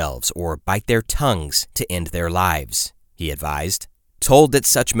themselves or bite their tongues to end their lives," he advised. Told that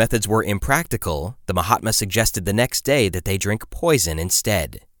such methods were impractical, the Mahatma suggested the next day that they drink poison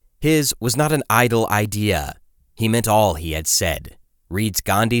instead. His was not an idle idea. He meant all he had said. Reads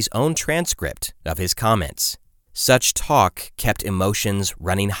Gandhi's own transcript of his comments. Such talk kept emotions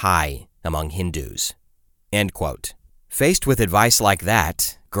running high among Hindus. End quote. Faced with advice like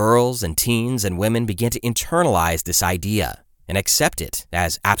that, girls and teens and women began to internalize this idea and accept it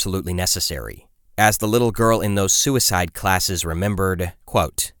as absolutely necessary. As the little girl in those suicide classes remembered,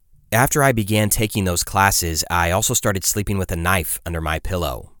 quote, "After I began taking those classes, I also started sleeping with a knife under my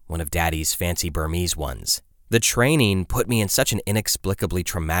pillow, one of Daddy's fancy Burmese ones. The training put me in such an inexplicably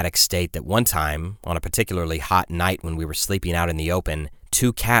traumatic state that one time, on a particularly hot night when we were sleeping out in the open,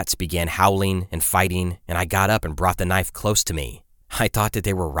 2 cats began howling and fighting, and I got up and brought the knife close to me. I thought that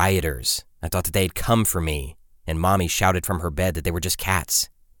they were rioters. I thought that they had come for me, and Mommy shouted from her bed that they were just cats.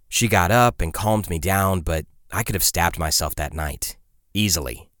 She got up and calmed me down, but I could have stabbed myself that night.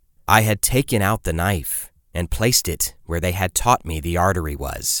 Easily. I had taken out the knife and placed it where they had taught me the artery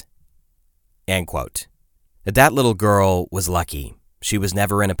was." End quote. That little girl was lucky. She was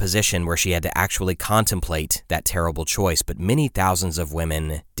never in a position where she had to actually contemplate that terrible choice, but many thousands of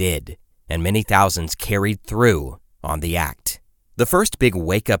women did, and many thousands carried through on the act. The first big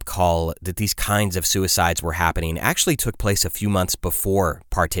wake-up call that these kinds of suicides were happening actually took place a few months before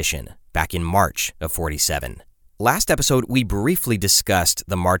Partition, back in March of 47. Last episode, we briefly discussed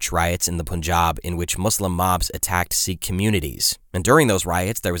the March riots in the Punjab in which Muslim mobs attacked Sikh communities. And during those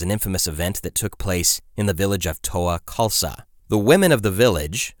riots, there was an infamous event that took place in the village of Toa Khalsa. The women of the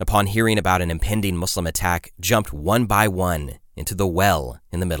village, upon hearing about an impending Muslim attack, jumped one by one into the well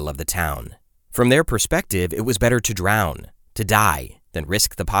in the middle of the town. From their perspective, it was better to drown, to die, than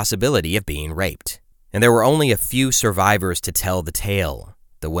risk the possibility of being raped. And there were only a few survivors to tell the tale,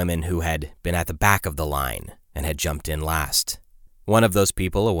 the women who had been at the back of the line and had jumped in last. One of those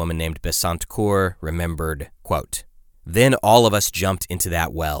people, a woman named Besant Kaur, remembered, quote, "Then all of us jumped into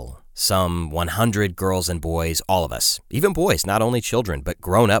that well. Some 100 girls and boys, all of us. Even boys, not only children, but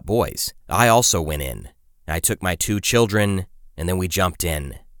grown-up boys. I also went in. I took my 2 children, and then we jumped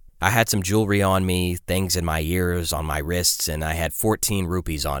in. I had some jewelry on me, things in my ears, on my wrists, and I had 14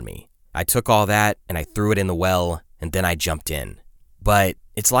 rupees on me. I took all that, and I threw it in the well, and then I jumped in. But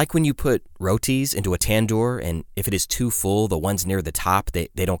it's like when you put rotis into a tandoor, and if it is too full, the ones near the top, they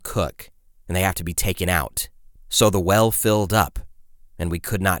don't cook, and they have to be taken out. So the well filled up, and we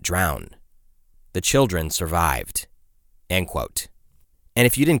could not drown. The children survived." End quote. And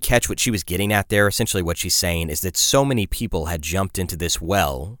if you didn't catch what she was getting at there, essentially what she's saying is that so many people had jumped into this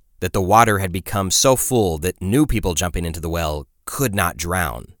well that the water had become so full that new people jumping into the well could not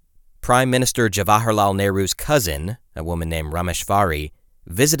drown. Prime Minister Jawaharlal Nehru's cousin, a woman named Rameshwari,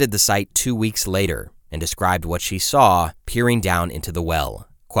 visited the site 2 weeks later and described what she saw peering down into the well.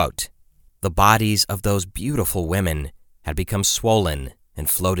 Quote, "The bodies of those beautiful women had become swollen and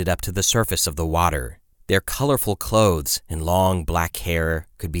floated up to the surface of the water. Their colorful clothes and long black hair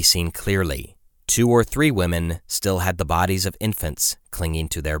could be seen clearly. 2 or 3 women still had the bodies of infants clinging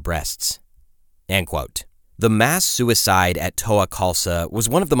to their breasts." End quote. The mass suicide at Toa Khalsa was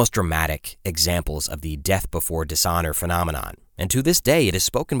one of the most dramatic examples of the death before dishonor phenomenon, and to this day it is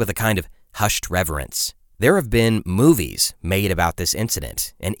spoken with a kind of hushed reverence. There have been movies made about this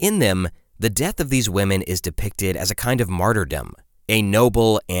incident, and in them, the death of these women is depicted as a kind of martyrdom, a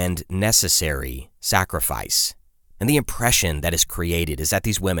noble and necessary sacrifice. And the impression that is created is that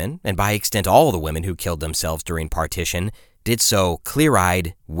these women, and by extent all the women who killed themselves during partition, did so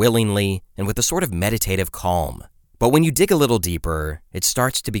clear-eyed, willingly, and with a sort of meditative calm. But when you dig a little deeper, it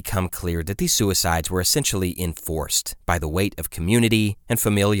starts to become clear that these suicides were essentially enforced by the weight of community and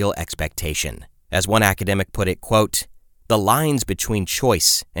familial expectation. As one academic put it, quote, "The lines between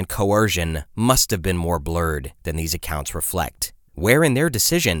choice and coercion must have been more blurred than these accounts reflect. Where in their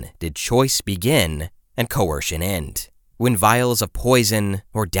decision did choice begin and coercion end? When vials of poison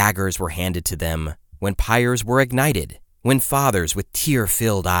or daggers were handed to them, when pyres were ignited, when fathers with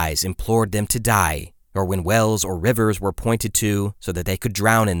tear-filled eyes implored them to die, or when wells or rivers were pointed to so that they could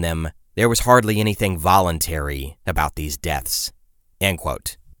drown in them, there was hardly anything voluntary about these deaths." End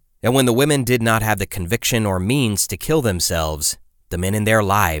quote. And when the women did not have the conviction or means to kill themselves, the men in their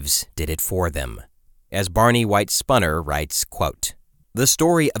lives did it for them. As Barney White Spunner writes, quote, "The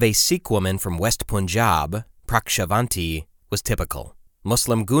story of a Sikh woman from West Punjab, Prakshavanti, was typical.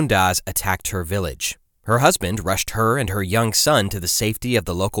 Muslim Gundas attacked her village. Her husband rushed her and her young son to the safety of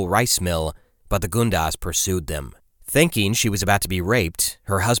the local rice mill, but the Gundas pursued them. Thinking she was about to be raped,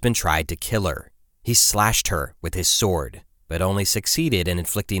 her husband tried to kill her. He slashed her with his sword, but only succeeded in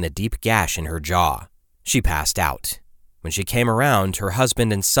inflicting a deep gash in her jaw. She passed out. When she came around, her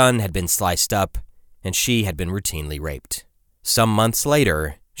husband and son had been sliced up, and she had been routinely raped. Some months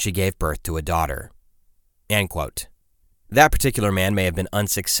later, she gave birth to a daughter." End quote. That particular man may have been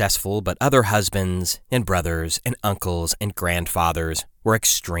unsuccessful, but other husbands and brothers and uncles and grandfathers were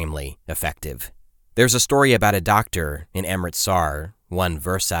extremely effective. There's a story about a doctor in Amritsar, one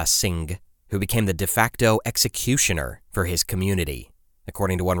Versa Singh, who became the de facto executioner for his community.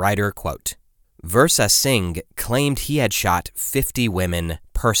 According to one writer, quote, "Versa Singh claimed he had shot 50 women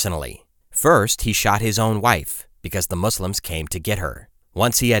personally. First, he shot his own wife because the Muslims came to get her.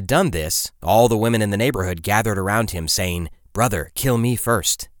 Once he had done this, all the women in the neighborhood gathered around him saying, 'Brother, kill me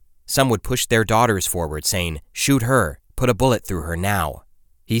first.' Some would push their daughters forward saying, 'Shoot her, put a bullet through her now.'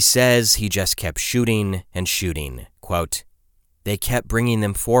 He says he just kept shooting and shooting. Quote, 'They kept bringing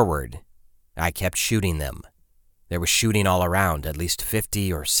them forward. I kept shooting them. There was shooting all around, at least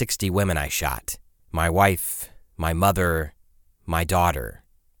 50 or 60 women I shot. My wife, my mother, my daughter.'"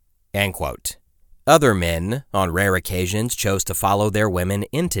 End quote. Other men, on rare occasions, chose to follow their women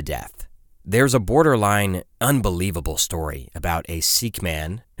into death. There's a borderline, unbelievable story about a Sikh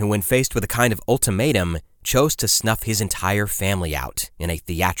man who, when faced with a kind of ultimatum, chose to snuff his entire family out in a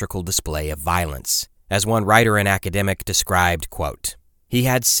theatrical display of violence. As one writer and academic described, quote, "He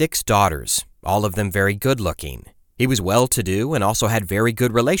had 6 daughters, all of them very good-looking. He was well-to-do and also had very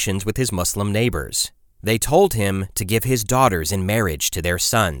good relations with his Muslim neighbors. They told him to give his daughters in marriage to their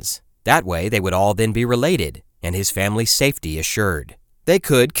sons. That way they would all then be related, and his family's safety assured. They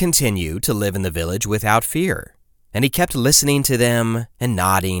could continue to live in the village without fear." And he kept listening to them and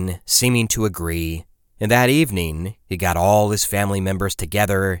nodding, seeming to agree. And that evening, he got all his family members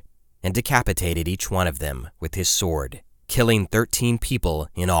together and decapitated each one of them with his sword, killing 13 people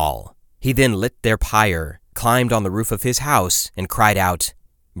in all. He then lit their pyre, climbed on the roof of his house, and cried out,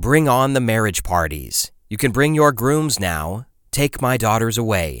 "Bring on the marriage parties. You can bring your grooms now. Take my daughters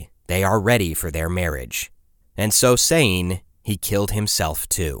away. They are ready for their marriage." And so saying, he killed himself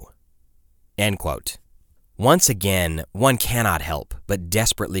too. End quote. Once again, one cannot help but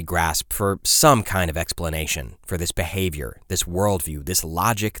desperately grasp for some kind of explanation for this behavior, this worldview, this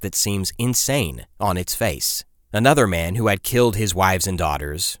logic that seems insane on its face. Another man who had killed his wives and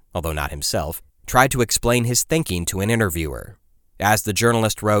daughters, although not himself, tried to explain his thinking to an interviewer. As the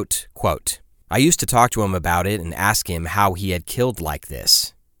journalist wrote, quote, "I used to talk to him about it and ask him how he had killed like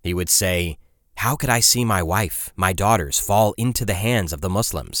this. He would say, 'How could I see my wife, my daughters fall into the hands of the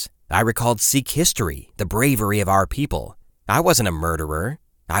Muslims? I recalled Sikh history, the bravery of our people. I wasn't a murderer.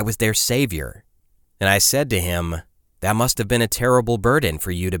 I was their savior.' And I said to him, 'That must have been a terrible burden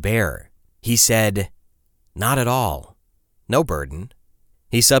for you to bear.' He said, 'Not at all. No burden.'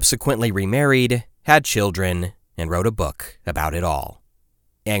 He subsequently remarried, had children, and wrote a book about it all."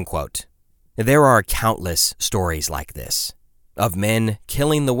 End quote. There are countless stories like this, of men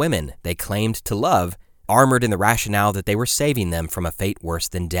killing the women they claimed to love, armored in the rationale that they were saving them from a fate worse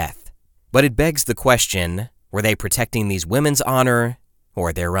than death. But it begs the question, were they protecting these women's honor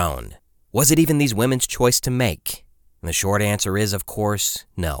or their own? Was it even these women's choice to make? And the short answer is, of course,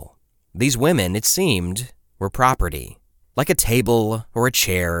 no. These women, it seemed, were property, like a table or a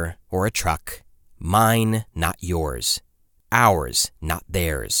chair or a truck. Mine, not yours. Ours, not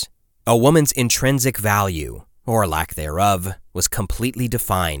theirs. A woman's intrinsic value, or lack thereof, was completely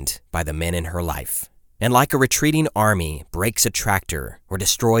defined by the men in her life. And like a retreating army breaks a tractor, or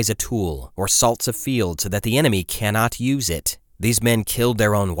destroys a tool, or salts a field so that the enemy cannot use it, these men killed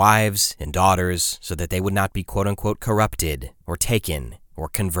their own wives and daughters so that they would not be quote-unquote corrupted, or taken, or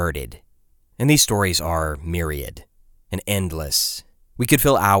converted. And these stories are myriad and endless. We could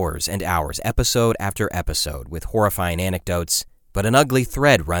fill hours and hours, episode after episode, with horrifying anecdotes, but an ugly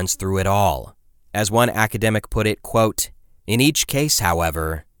thread runs through it all. As one academic put it, quote, "In each case,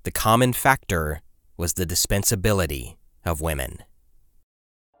 however, the common factor was the dispensability of women."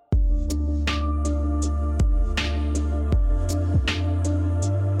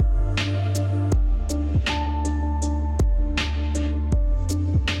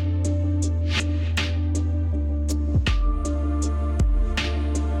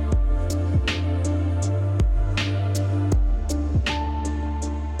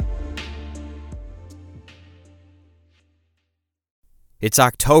 It's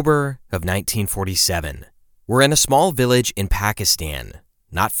October of 1947. We're in a small village in Pakistan,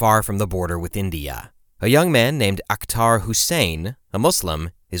 not far from the border with India. A young man named Akhtar Hussain, a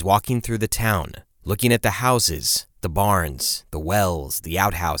Muslim, is walking through the town, looking at the houses, the barns, the wells, the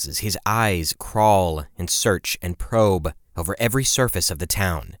outhouses. His eyes crawl and search and probe over every surface of the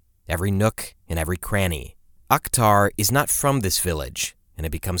town, every nook and every cranny. Akhtar is not from this village, and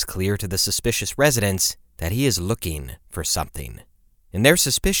it becomes clear to the suspicious residents that he is looking for something. And their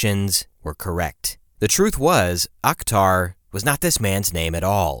suspicions were correct. The truth was, Akhtar was not this man's name at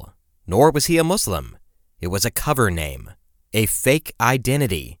all, nor was he a Muslim. It was a cover name, a fake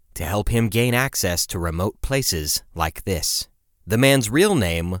identity to help him gain access to remote places like this. The man's real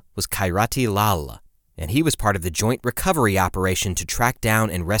name was Khairati Lal, and he was part of the joint recovery operation to track down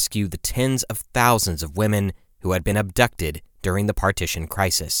and rescue the tens of thousands of women who had been abducted during the Partition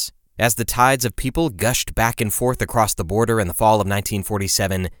crisis. As the tides of people gushed back and forth across the border in the fall of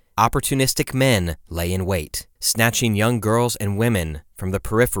 1947, opportunistic men lay in wait, snatching young girls and women from the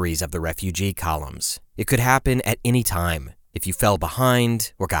peripheries of the refugee columns. It could happen at any time. If you fell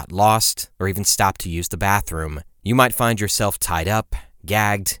behind, or got lost, or even stopped to use the bathroom, you might find yourself tied up,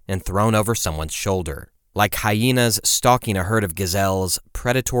 gagged, and thrown over someone's shoulder. Like hyenas stalking a herd of gazelles,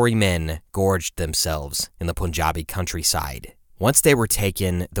 predatory men gorged themselves in the Punjabi countryside. Once they were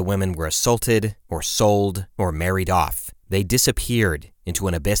taken, the women were assaulted, or sold, or married off. They disappeared into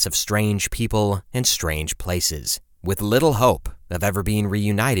an abyss of strange people and strange places, with little hope of ever being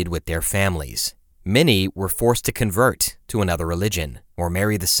reunited with their families. Many were forced to convert to another religion, or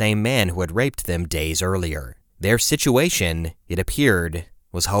marry the same man who had raped them days earlier. Their situation, it appeared,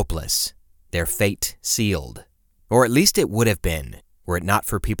 was hopeless. Their fate sealed. Or at least it would have been, were it not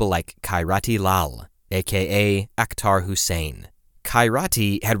for people like Khairati Lal, aka Akhtar Hussain.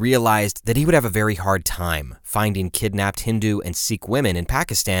 Khairati had realized that he would have a very hard time finding kidnapped Hindu and Sikh women in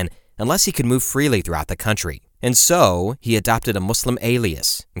Pakistan unless he could move freely throughout the country. And so, he adopted a Muslim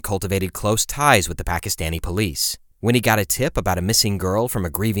alias and cultivated close ties with the Pakistani police. When he got a tip about a missing girl from a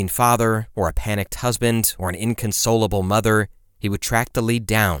grieving father, or a panicked husband, or an inconsolable mother, he would track the lead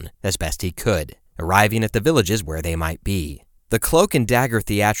down as best he could, arriving at the villages where they might be. The cloak and dagger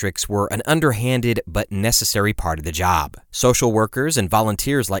theatrics were an underhanded but necessary part of the job. Social workers and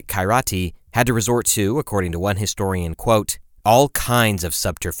volunteers like Khairati had to resort to, according to one historian, quote, all kinds of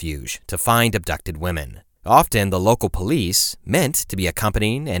subterfuge to find abducted women. Often the local police, meant to be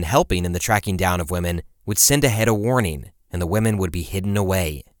accompanying and helping in the tracking down of women, would send ahead a warning, and the women would be hidden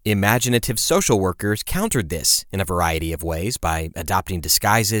away. Imaginative social workers countered this in a variety of ways by adopting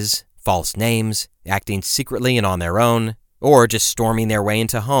disguises, false names, acting secretly and on their own, or just storming their way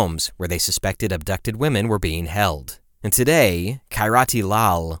into homes where they suspected abducted women were being held. And today, Khairati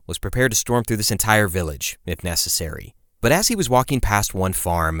Lal was prepared to storm through this entire village, if necessary. But as he was walking past one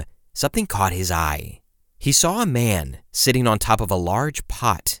farm, something caught his eye. He saw a man sitting on top of a large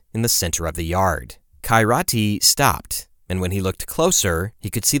pot in the center of the yard. Khairati stopped, and when he looked closer, he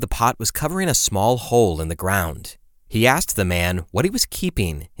could see the pot was covering a small hole in the ground. He asked the man what he was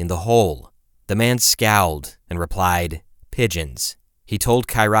keeping in the hole. The man scowled and replied, pigeons. He told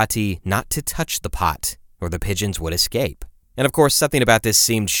Khairati not to touch the pot, or the pigeons would escape. And of course, something about this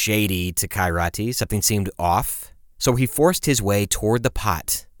seemed shady to Khairati, something seemed off. So he forced his way toward the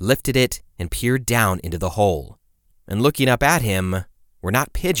pot, lifted it, and peered down into the hole. And looking up at him were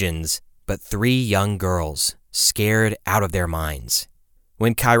not pigeons, but 3 young girls, scared out of their minds.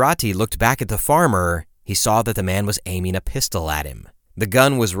 When Khairati looked back at the farmer, he saw that the man was aiming a pistol at him. The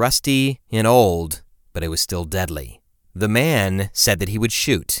gun was rusty and old, but it was still deadly. The man said that he would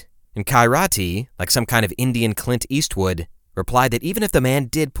shoot, and Khairati, like some kind of Indian Clint Eastwood, replied that even if the man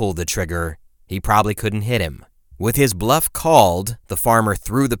did pull the trigger, he probably couldn't hit him. With his bluff called, the farmer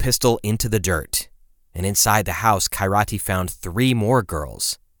threw the pistol into the dirt. And inside the house, Khairati found 3 more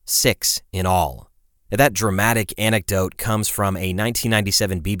girls, 6 in all. That dramatic anecdote comes from a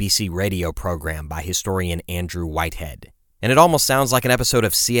 1997 BBC radio program by historian Andrew Whitehead. And it almost sounds like an episode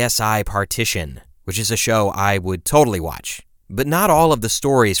of CSI Partition, which is a show I would totally watch. But not all of the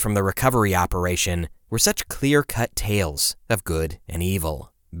stories from the recovery operation were such clear-cut tales of good and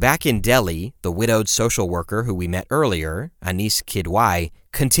evil. Back in Delhi, the widowed social worker who we met earlier, Anis Kidwai,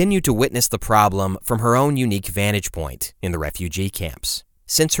 continued to witness the problem from her own unique vantage point in the refugee camps.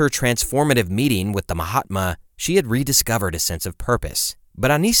 Since her transformative meeting with the Mahatma, she had rediscovered a sense of purpose.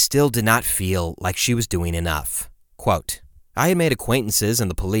 But Anis still did not feel like she was doing enough. Quote, I had made acquaintances in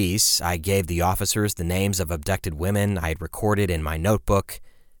the police. I gave the officers the names of abducted women I had recorded in my notebook.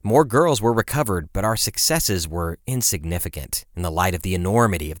 More girls were recovered, but our successes were insignificant in the light of the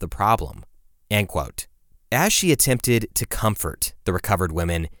enormity of the problem. End quote. As she attempted to comfort the recovered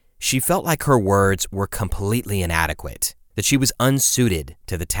women, she felt like her words were completely inadequate, that she was unsuited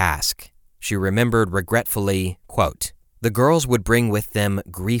to the task. She remembered regretfully, quote, the girls would bring with them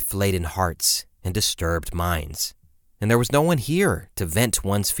grief-laden hearts and disturbed minds. And there was no one here to vent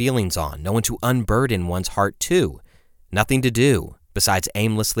one's feelings on, no one to unburden one's heart to, nothing to do besides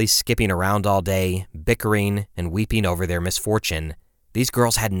aimlessly skipping around all day, bickering and weeping over their misfortune. These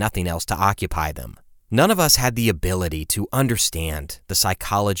girls had nothing else to occupy them. None of us had the ability to understand the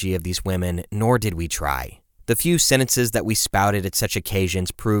psychology of these women, nor did we try. The few sentences that we spouted at such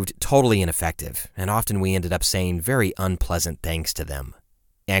occasions proved totally ineffective, and often we ended up saying very unpleasant things to them.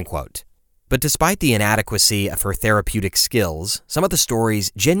 End quote. But despite the inadequacy of her therapeutic skills, some of the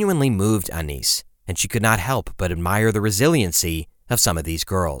stories genuinely moved Anis, and she could not help but admire the resiliency of some of these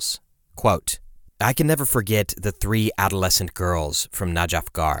girls. Quote, I can never forget the 3 adolescent girls from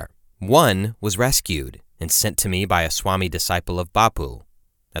Najafgarh. One was rescued and sent to me by a Swami disciple of Bapu,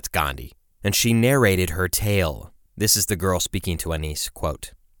 that's Gandhi, and she narrated her tale. This is the girl speaking to Anis,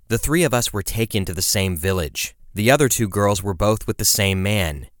 quote, the 3 of us were taken to the same village. The other 2 girls were both with the same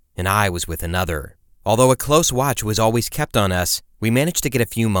man, and I was with another. Although a close watch was always kept on us, we managed to get a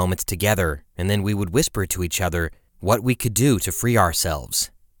few moments together, and then we would whisper to each other what we could do to free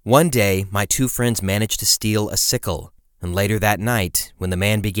ourselves. One day, my 2 friends managed to steal a sickle, and later that night, when the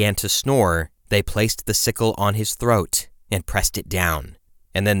man began to snore, they placed the sickle on his throat and pressed it down.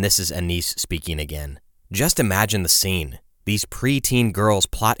 And then this is Anis speaking again. Just imagine the scene. These preteen girls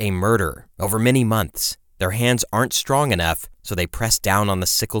plot a murder over many months. Their hands aren't strong enough, so they press down on the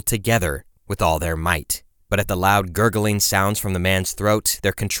sickle together with all their might. But at the loud gurgling sounds from the man's throat,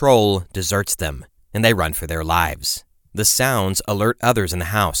 their control deserts them, and they run for their lives. The sounds alert others in the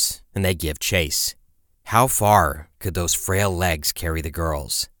house, and they give chase. How far could those frail legs carry the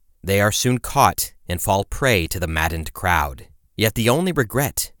girls? They are soon caught and fall prey to the maddened crowd. Yet the only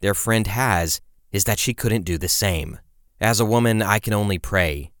regret their friend has is that she couldn't do the same. As a woman, I can only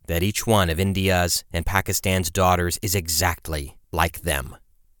pray that each one of India's and Pakistan's daughters is exactly like them.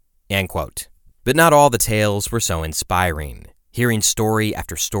 End quote. But not all the tales were so inspiring. Hearing story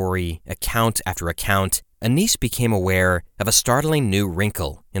after story, account after account, Anis became aware of a startling new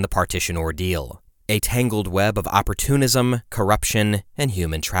wrinkle in the partition ordeal, a tangled web of opportunism, corruption, and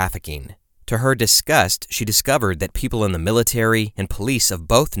human trafficking. To her disgust, she discovered that people in the military and police of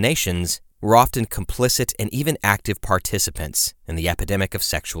both nations were often complicit and even active participants in the epidemic of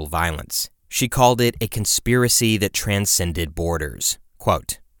sexual violence. She called it a conspiracy that transcended borders.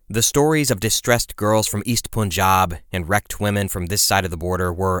 Quote, the stories of distressed girls from East Punjab and wrecked women from this side of the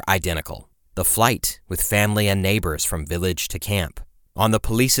border were identical. The flight with family and neighbors from village to camp. On the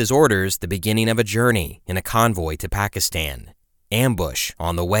police's orders, the beginning of a journey in a convoy to Pakistan. Ambush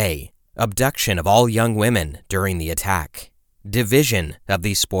on the way. Abduction of all young women during the attack. Division of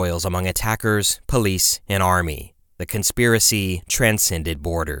these spoils among attackers, police, and army. The conspiracy transcended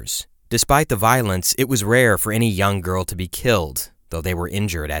borders. Despite the violence, it was rare for any young girl to be killed, though they were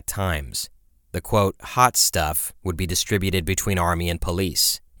injured at times. The, quote, hot stuff would be distributed between army and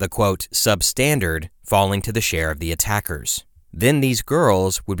police. The, quote, substandard falling to the share of the attackers. Then these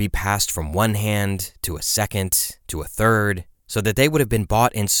girls would be passed from one hand to a second to a third, so that they would have been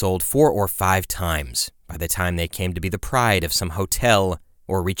bought and sold 4 or 5 times by the time they came to be the pride of some hotel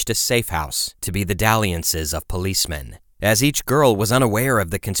or reached a safe house to be the dalliances of policemen. As each girl was unaware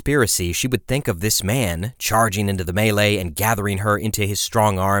of the conspiracy, she would think of this man charging into the melee and gathering her into his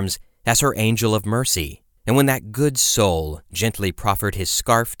strong arms as her angel of mercy. And when that good soul gently proffered his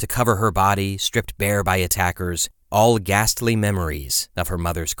scarf to cover her body, stripped bare by attackers, all ghastly memories of her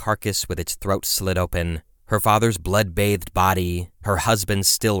mother's carcass with its throat slit open, Her father's blood-bathed body, her husband's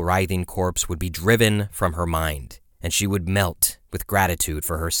still writhing corpse would be driven from her mind, and she would melt with gratitude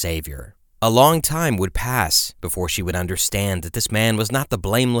for her savior. A long time would pass before she would understand that this man was not the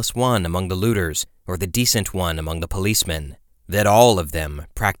blameless one among the looters or the decent one among the policemen, that all of them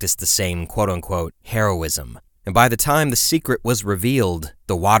practiced the same quote-unquote heroism. And by the time the secret was revealed,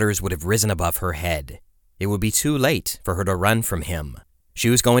 the waters would have risen above her head. It would be too late for her to run from him. She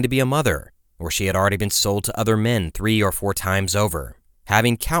was going to be a mother, or she had already been sold to other men 3 or 4 times over.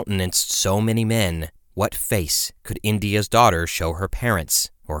 Having countenanced so many men, what face could India's daughter show her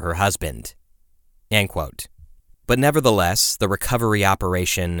parents or her husband? End quote. But nevertheless, the recovery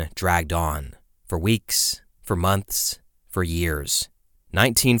operation dragged on. For weeks, for months, for years.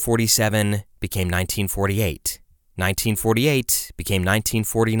 1947 became 1948. 1948 became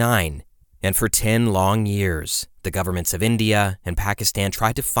 1949. And for 10 long years, the governments of India and Pakistan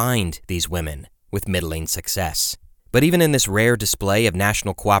tried to find these women, with middling success. But even in this rare display of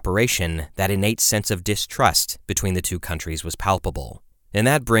national cooperation, that innate sense of distrust between the two countries was palpable. And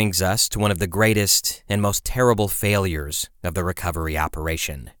that brings us to one of the greatest and most terrible failures of the recovery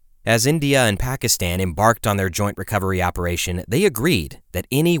operation. As India and Pakistan embarked on their joint recovery operation, they agreed that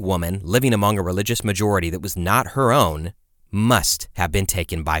any woman living among a religious majority that was not her own must have been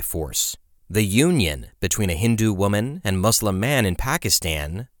taken by force. The union between a Hindu woman and Muslim man in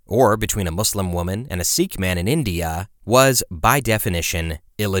Pakistan, or between a Muslim woman and a Sikh man in India, was, by definition,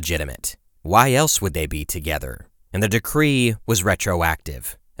 illegitimate. Why else would they be together? And the decree was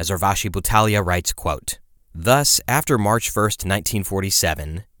retroactive. As Urvashi Butalia writes, quote, "Thus, after March 1st,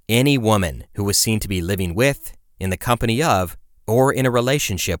 1947, any woman who was seen to be living with, in the company of, or in a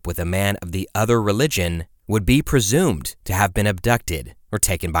relationship with a man of the other religion would be presumed to have been abducted or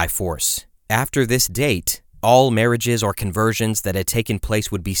taken by force. After this date, all marriages or conversions that had taken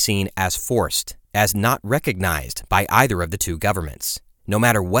place would be seen as forced, as not recognized by either of the two governments. No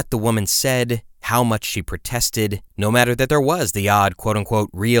matter what the woman said, how much she protested, no matter that there was the odd quote-unquote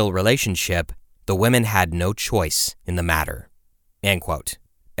real relationship, the women had no choice in the matter." End quote.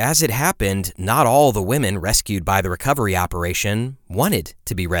 As it happened, not all the women rescued by the recovery operation wanted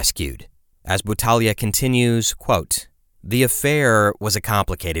to be rescued. As Butalia continues, quote, "The affair was a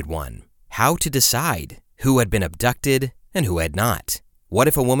complicated one. How to decide who had been abducted and who had not? What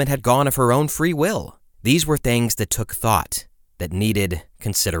if a woman had gone of her own free will? These were things that took thought, that needed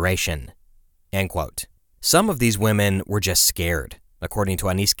consideration." End quote. Some of these women were just scared. According to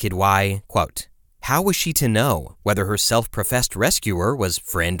Anis Kidwai, quote, "How was she to know whether her self-professed rescuer was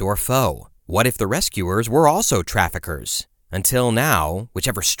friend or foe? What if the rescuers were also traffickers? Until now,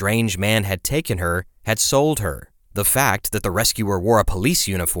 whichever strange man had taken her had sold her. The fact that the rescuer wore a police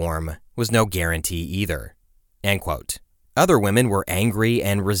uniform was no guarantee either." End quote. Other women were angry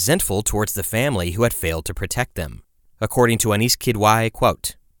and resentful towards the family who had failed to protect them. According to Anis Kidwai,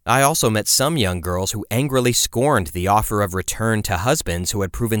 quote, "I also met some young girls who angrily scorned the offer of return to husbands who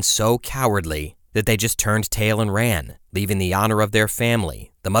had proven so cowardly that they just turned tail and ran, leaving the honor of their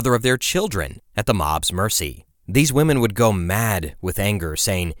family, the mother of their children, at the mob's mercy. These women would go mad with anger,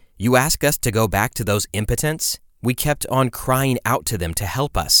 saying, 'You ask us to go back to those impotents? We kept on crying out to them to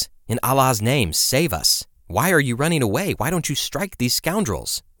help us. In Allah's name, save us. Why are you running away? Why don't you strike these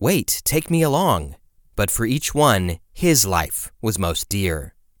scoundrels? Wait, take me along.' But for each one, his life was most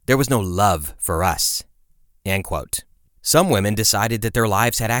dear. There was no love for us." End quote. Some women decided that their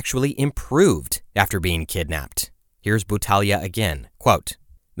lives had actually improved after being kidnapped. Here's Butalia again, quote,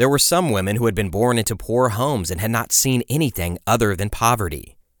 "There were some women who had been born into poor homes and had not seen anything other than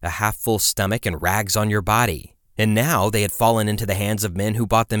poverty, a half-full stomach and rags on your body. And now they had fallen into the hands of men who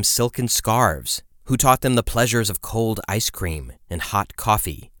bought them silken scarves, who taught them the pleasures of cold ice cream and hot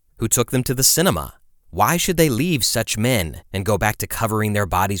coffee, who took them to the cinema. Why should they leave such men and go back to covering their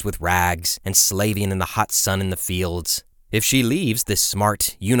bodies with rags and slaving in the hot sun in the fields? If she leaves this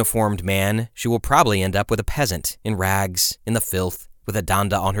smart, uniformed man, she will probably end up with a peasant in rags, in the filth, with a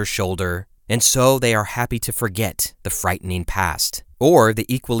danda on her shoulder. And so they are happy to forget the frightening past, or the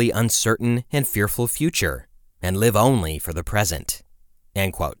equally uncertain and fearful future, and live only for the present."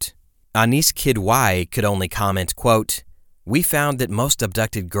 End quote. Anis Kidwai could only comment, quote, "We found that most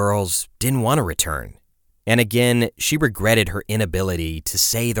abducted girls didn't want to return." And again, she regretted her inability to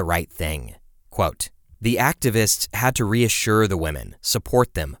say the right thing. Quote, "The activists had to reassure the women,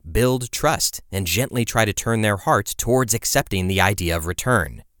 support them, build trust, and gently try to turn their hearts towards accepting the idea of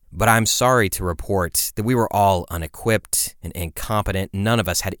return. But I'm sorry to report that we were all unequipped and incompetent. None of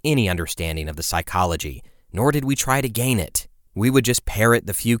us had any understanding of the psychology, nor did we try to gain it. We would just parrot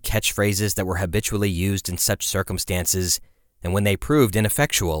the few catchphrases that were habitually used in such circumstances, and when they proved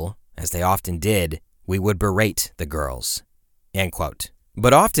ineffectual, as they often did, we would berate the girls." End quote.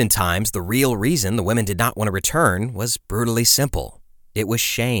 But oftentimes, the real reason the women did not want to return was brutally simple. It was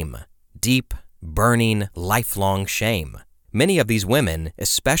shame. Deep, burning, lifelong shame. Many of these women,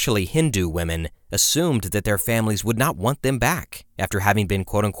 especially Hindu women, assumed that their families would not want them back after having been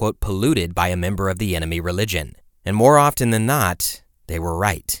quote-unquote polluted by a member of the enemy religion. And more often than not, they were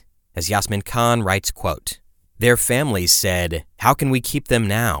right. As Yasmin Khan writes, quote, "Their families said, 'How can we keep them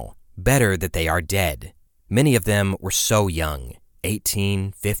now? Better that they are dead.' Many of them were so young,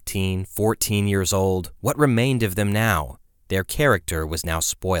 18, 15, 14 years old. What remained of them now? Their character was now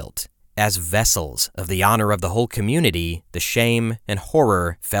spoilt. As vessels of the honor of the whole community, the shame and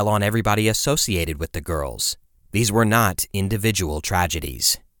horror fell on everybody associated with the girls. These were not individual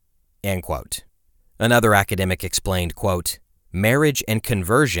tragedies." End quote. Another academic explained, quote, "Marriage and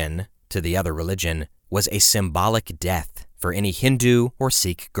conversion to the other religion was a symbolic death for any Hindu or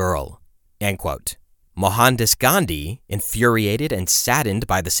Sikh girl." End quote. Mohandas Gandhi, infuriated and saddened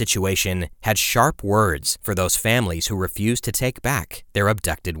by the situation, had sharp words for those families who refused to take back their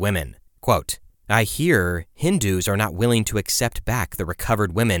abducted women. Quote, "I hear Hindus are not willing to accept back the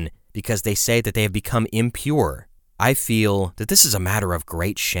recovered women because they say that they have become impure. I feel that this is a matter of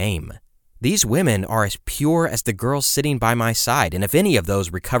great shame. These women are as pure as the girls sitting by my side, and if any of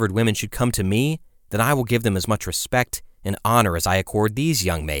those recovered women should come to me, then I will give them as much respect and honor as I accord these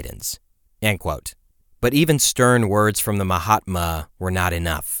young maidens." End quote. But even stern words from the Mahatma were not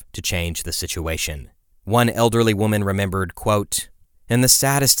enough to change the situation. One elderly woman remembered, quote, "And the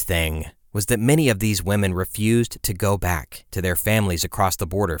saddest thing was that many of these women refused to go back to their families across the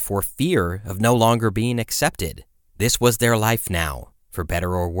border for fear of no longer being accepted. This was their life now, for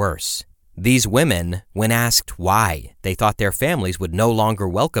better or worse. These women, when asked why they thought their families would no longer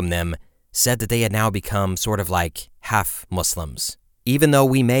welcome them, said that they had now become sort of like half Muslims. Even though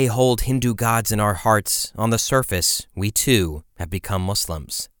we may hold Hindu gods in our hearts, on the surface, we too have become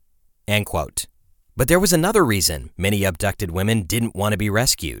Muslims." End quote. But there was another reason many abducted women didn't want to be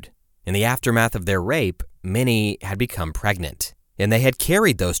rescued. In the aftermath of their rape, many had become pregnant, and they had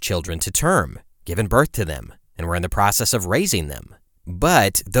carried those children to term, given birth to them, and were in the process of raising them.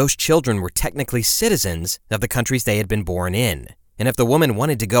 But those children were technically citizens of the countries they had been born in, and if the woman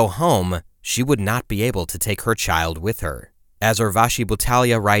wanted to go home, she would not be able to take her child with her. As Urvashi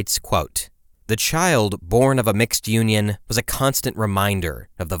Butalia writes, quote, "The child born of a mixed union was a constant reminder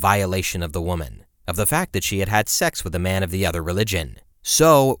of the violation of the woman, of the fact that she had had sex with a man of the other religion.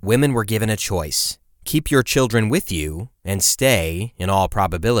 So women were given a choice. Keep your children with you and stay, in all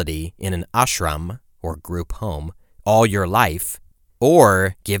probability, in an ashram, or group home, all your life,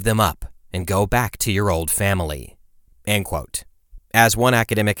 or give them up and go back to your old family." End quote. As one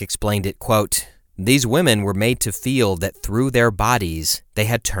academic explained it, quote, "These women were made to feel that through their bodies they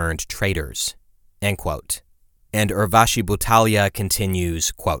had turned traitors." End quote. And Urvashi Butalia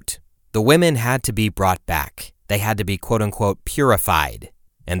continues, quote, "The women had to be brought back. They had to be quote-unquote purified.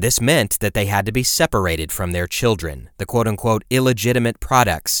 And this meant that they had to be separated from their children, the quote-unquote illegitimate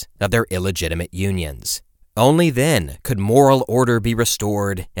products of their illegitimate unions. Only then could moral order be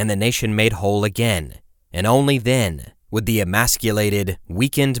restored and the nation made whole again. And only then would the emasculated,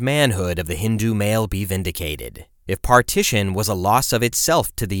 weakened manhood of the Hindu male be vindicated. If partition was a loss of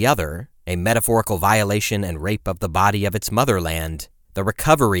itself to the other, a metaphorical violation and rape of the body of its motherland, the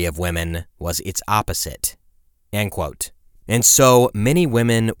recovery of women was its opposite." End quote. And so many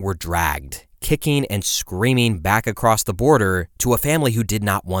women were dragged, kicking and screaming back across the border to a family who did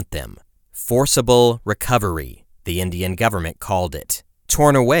not want them. Forcible recovery, the Indian government called it.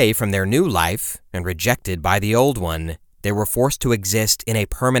 Torn away from their new life and rejected by the old one, they were forced to exist in a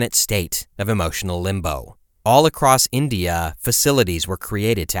permanent state of emotional limbo. All across India, facilities were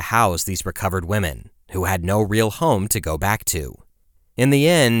created to house these recovered women, who had no real home to go back to. In the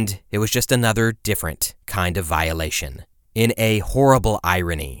end, it was just another different kind of violation. In a horrible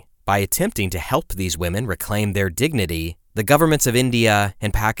irony, by attempting to help these women reclaim their dignity, the governments of India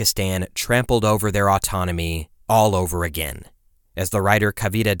and Pakistan trampled over their autonomy all over again. As the writer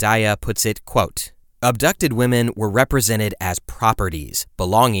Kavita Daya puts it, quote, "Abducted women were represented as properties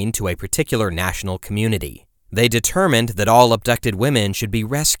belonging to a particular national community. They determined that all abducted women should be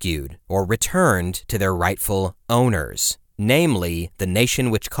rescued or returned to their rightful owners, namely the nation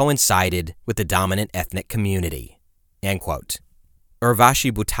which coincided with the dominant ethnic community." End quote.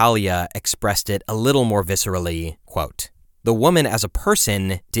 Urvashi Butalia expressed it a little more viscerally, quote, "The woman as a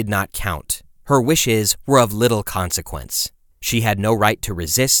person did not count. Her wishes were of little consequence. She had no right to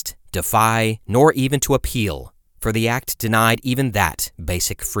resist, defy, nor even to appeal, for the act denied even that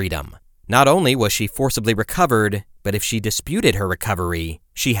basic freedom. Not only was she forcibly recovered, but if she disputed her recovery,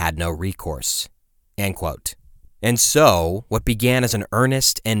 she had no recourse." End quote. And so, what began as an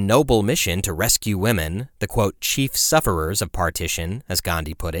earnest and noble mission to rescue women, the quote, chief sufferers of partition, as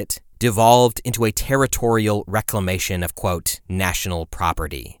Gandhi put it, devolved into a territorial reclamation of, quote, national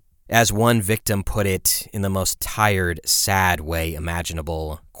property. As one victim put it in the most tired, sad way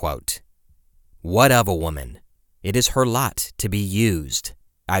imaginable, quote, "What of a woman? It is her lot to be used,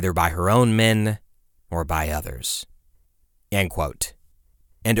 either by her own men or by others." End quote.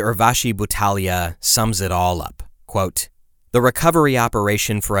 And Urvashi Butalia sums it all up. Quote, "The recovery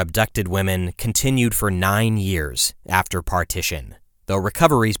operation for abducted women continued for 9 years after partition, though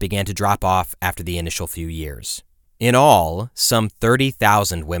recoveries began to drop off after the initial few years. In all, some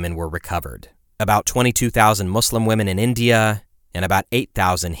 30,000 women were recovered, about 22,000 Muslim women in India, and about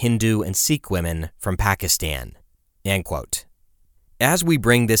 8,000 Hindu and Sikh women from Pakistan." End quote. As we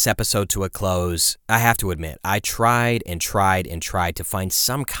bring this episode to a close, I have to admit, I tried to find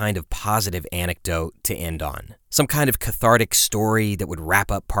some kind of positive anecdote to end on. Some kind of cathartic story that would wrap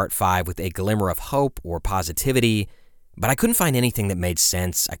up part 5 with a glimmer of hope or positivity, but I couldn't find anything that made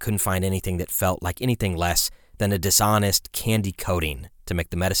sense. I couldn't find anything that felt like anything less than a dishonest candy coating to make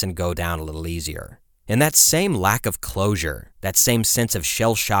the medicine go down a little easier. And that same lack of closure, that same sense of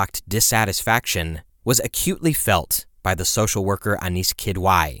shell-shocked dissatisfaction was acutely felt by the social worker Anis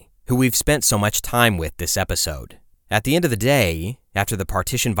Kidwai, who we've spent so much time with this episode. At the end of the day, after the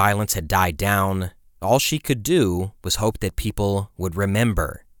partition violence had died down, all she could do was hope that people would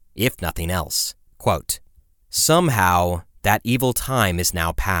remember, if nothing else. Quote, "Somehow, that evil time is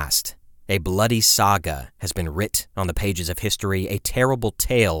now past. A bloody saga has been writ on the pages of history, a terrible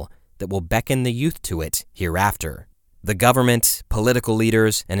tale that will beckon the youth to it hereafter. The government, political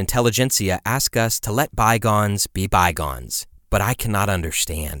leaders, and intelligentsia ask us to let bygones be bygones, but I cannot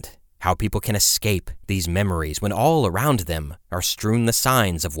understand how people can escape these memories when all around them are strewn the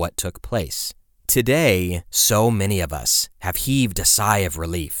signs of what took place. Today, so many of us have heaved a sigh of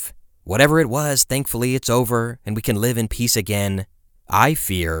relief. Whatever it was, thankfully it's over and we can live in peace again. I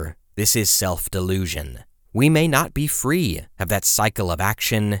fear this is self-delusion. We may not be free of that cycle of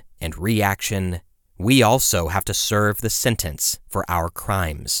action and reaction. We also have to serve the sentence for our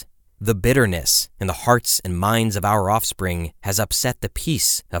crimes. The bitterness in the hearts and minds of our offspring has upset the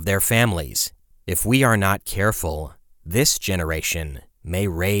peace of their families. If we are not careful, this generation may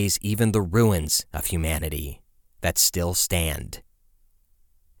raise even the ruins of humanity that still stand."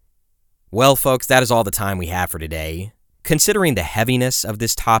 Well, folks, that is all the time we have for today. Considering the heaviness of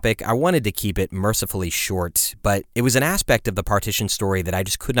this topic, I wanted to keep it mercifully short, but it was an aspect of the partition story that I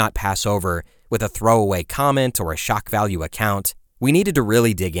just could not pass over with a throwaway comment or a shock value account. We needed to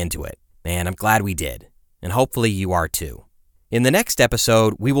really dig into it, and I'm glad we did, and hopefully you are too. In the next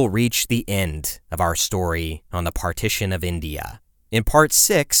episode, we will reach the end of our story on the partition of India. In part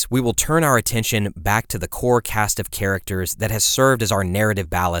 6, we will turn our attention back to the core cast of characters that has served as our narrative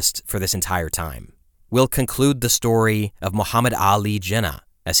ballast for this entire time. We'll conclude the story of Muhammad Ali Jinnah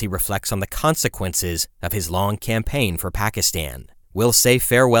as he reflects on the consequences of his long campaign for Pakistan. We'll say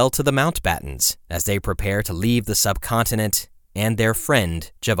farewell to the Mountbattens as they prepare to leave the subcontinent and their friend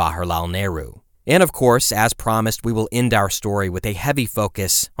Jawaharlal Nehru. And of course, as promised, we will end our story with a heavy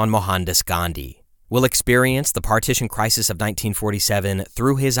focus on Mohandas Gandhi. We'll experience the partition crisis of 1947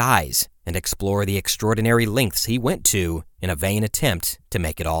 through his eyes and explore the extraordinary lengths he went to in a vain attempt to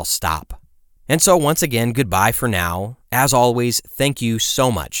make it all stop. And so once again, goodbye for now. As always, thank you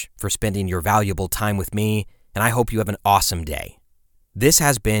so much for spending your valuable time with me, and I hope you have an awesome day. This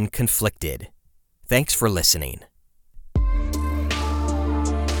has been Conflicted. Thanks for listening.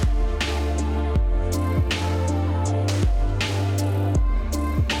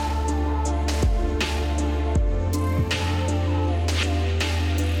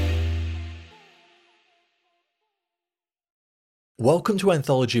 Welcome to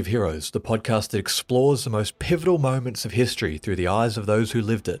Anthology of Heroes, the podcast that explores the most pivotal moments of history through the eyes of those who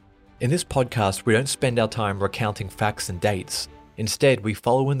lived it. In this podcast, we don't spend our time recounting facts and dates. Instead, we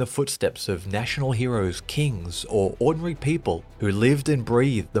follow in the footsteps of national heroes, kings, or ordinary people who lived and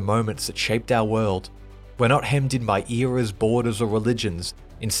breathed the moments that shaped our world. We're not hemmed in by eras, borders, or religions.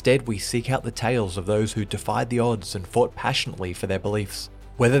 Instead, we seek out the tales of those who defied the odds and fought passionately for their beliefs.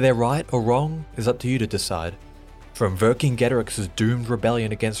 Whether they're right or wrong is up to you to decide. From Vercingetorix's doomed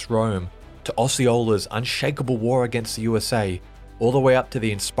rebellion against Rome, to Osceola's unshakable war against the USA, all the way up to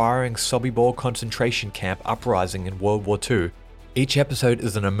the inspiring Sobibor concentration camp uprising in World War II, each episode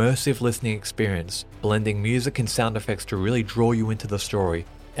is an immersive listening experience, blending music and sound effects to really draw you into the story.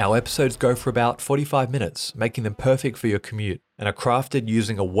 Our episodes go for about 45 minutes, making them perfect for your commute, and are crafted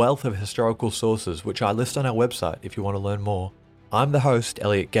using a wealth of historical sources which I list on our website if you want to learn more. I'm the host,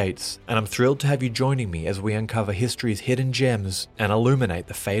 Elliot Gates, and I'm thrilled to have you joining me as we uncover history's hidden gems and illuminate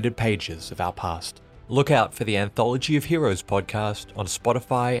the faded pages of our past. Look out for the Anthology of Heroes podcast on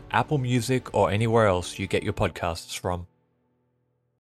Spotify, Apple Music, or anywhere else you get your podcasts from.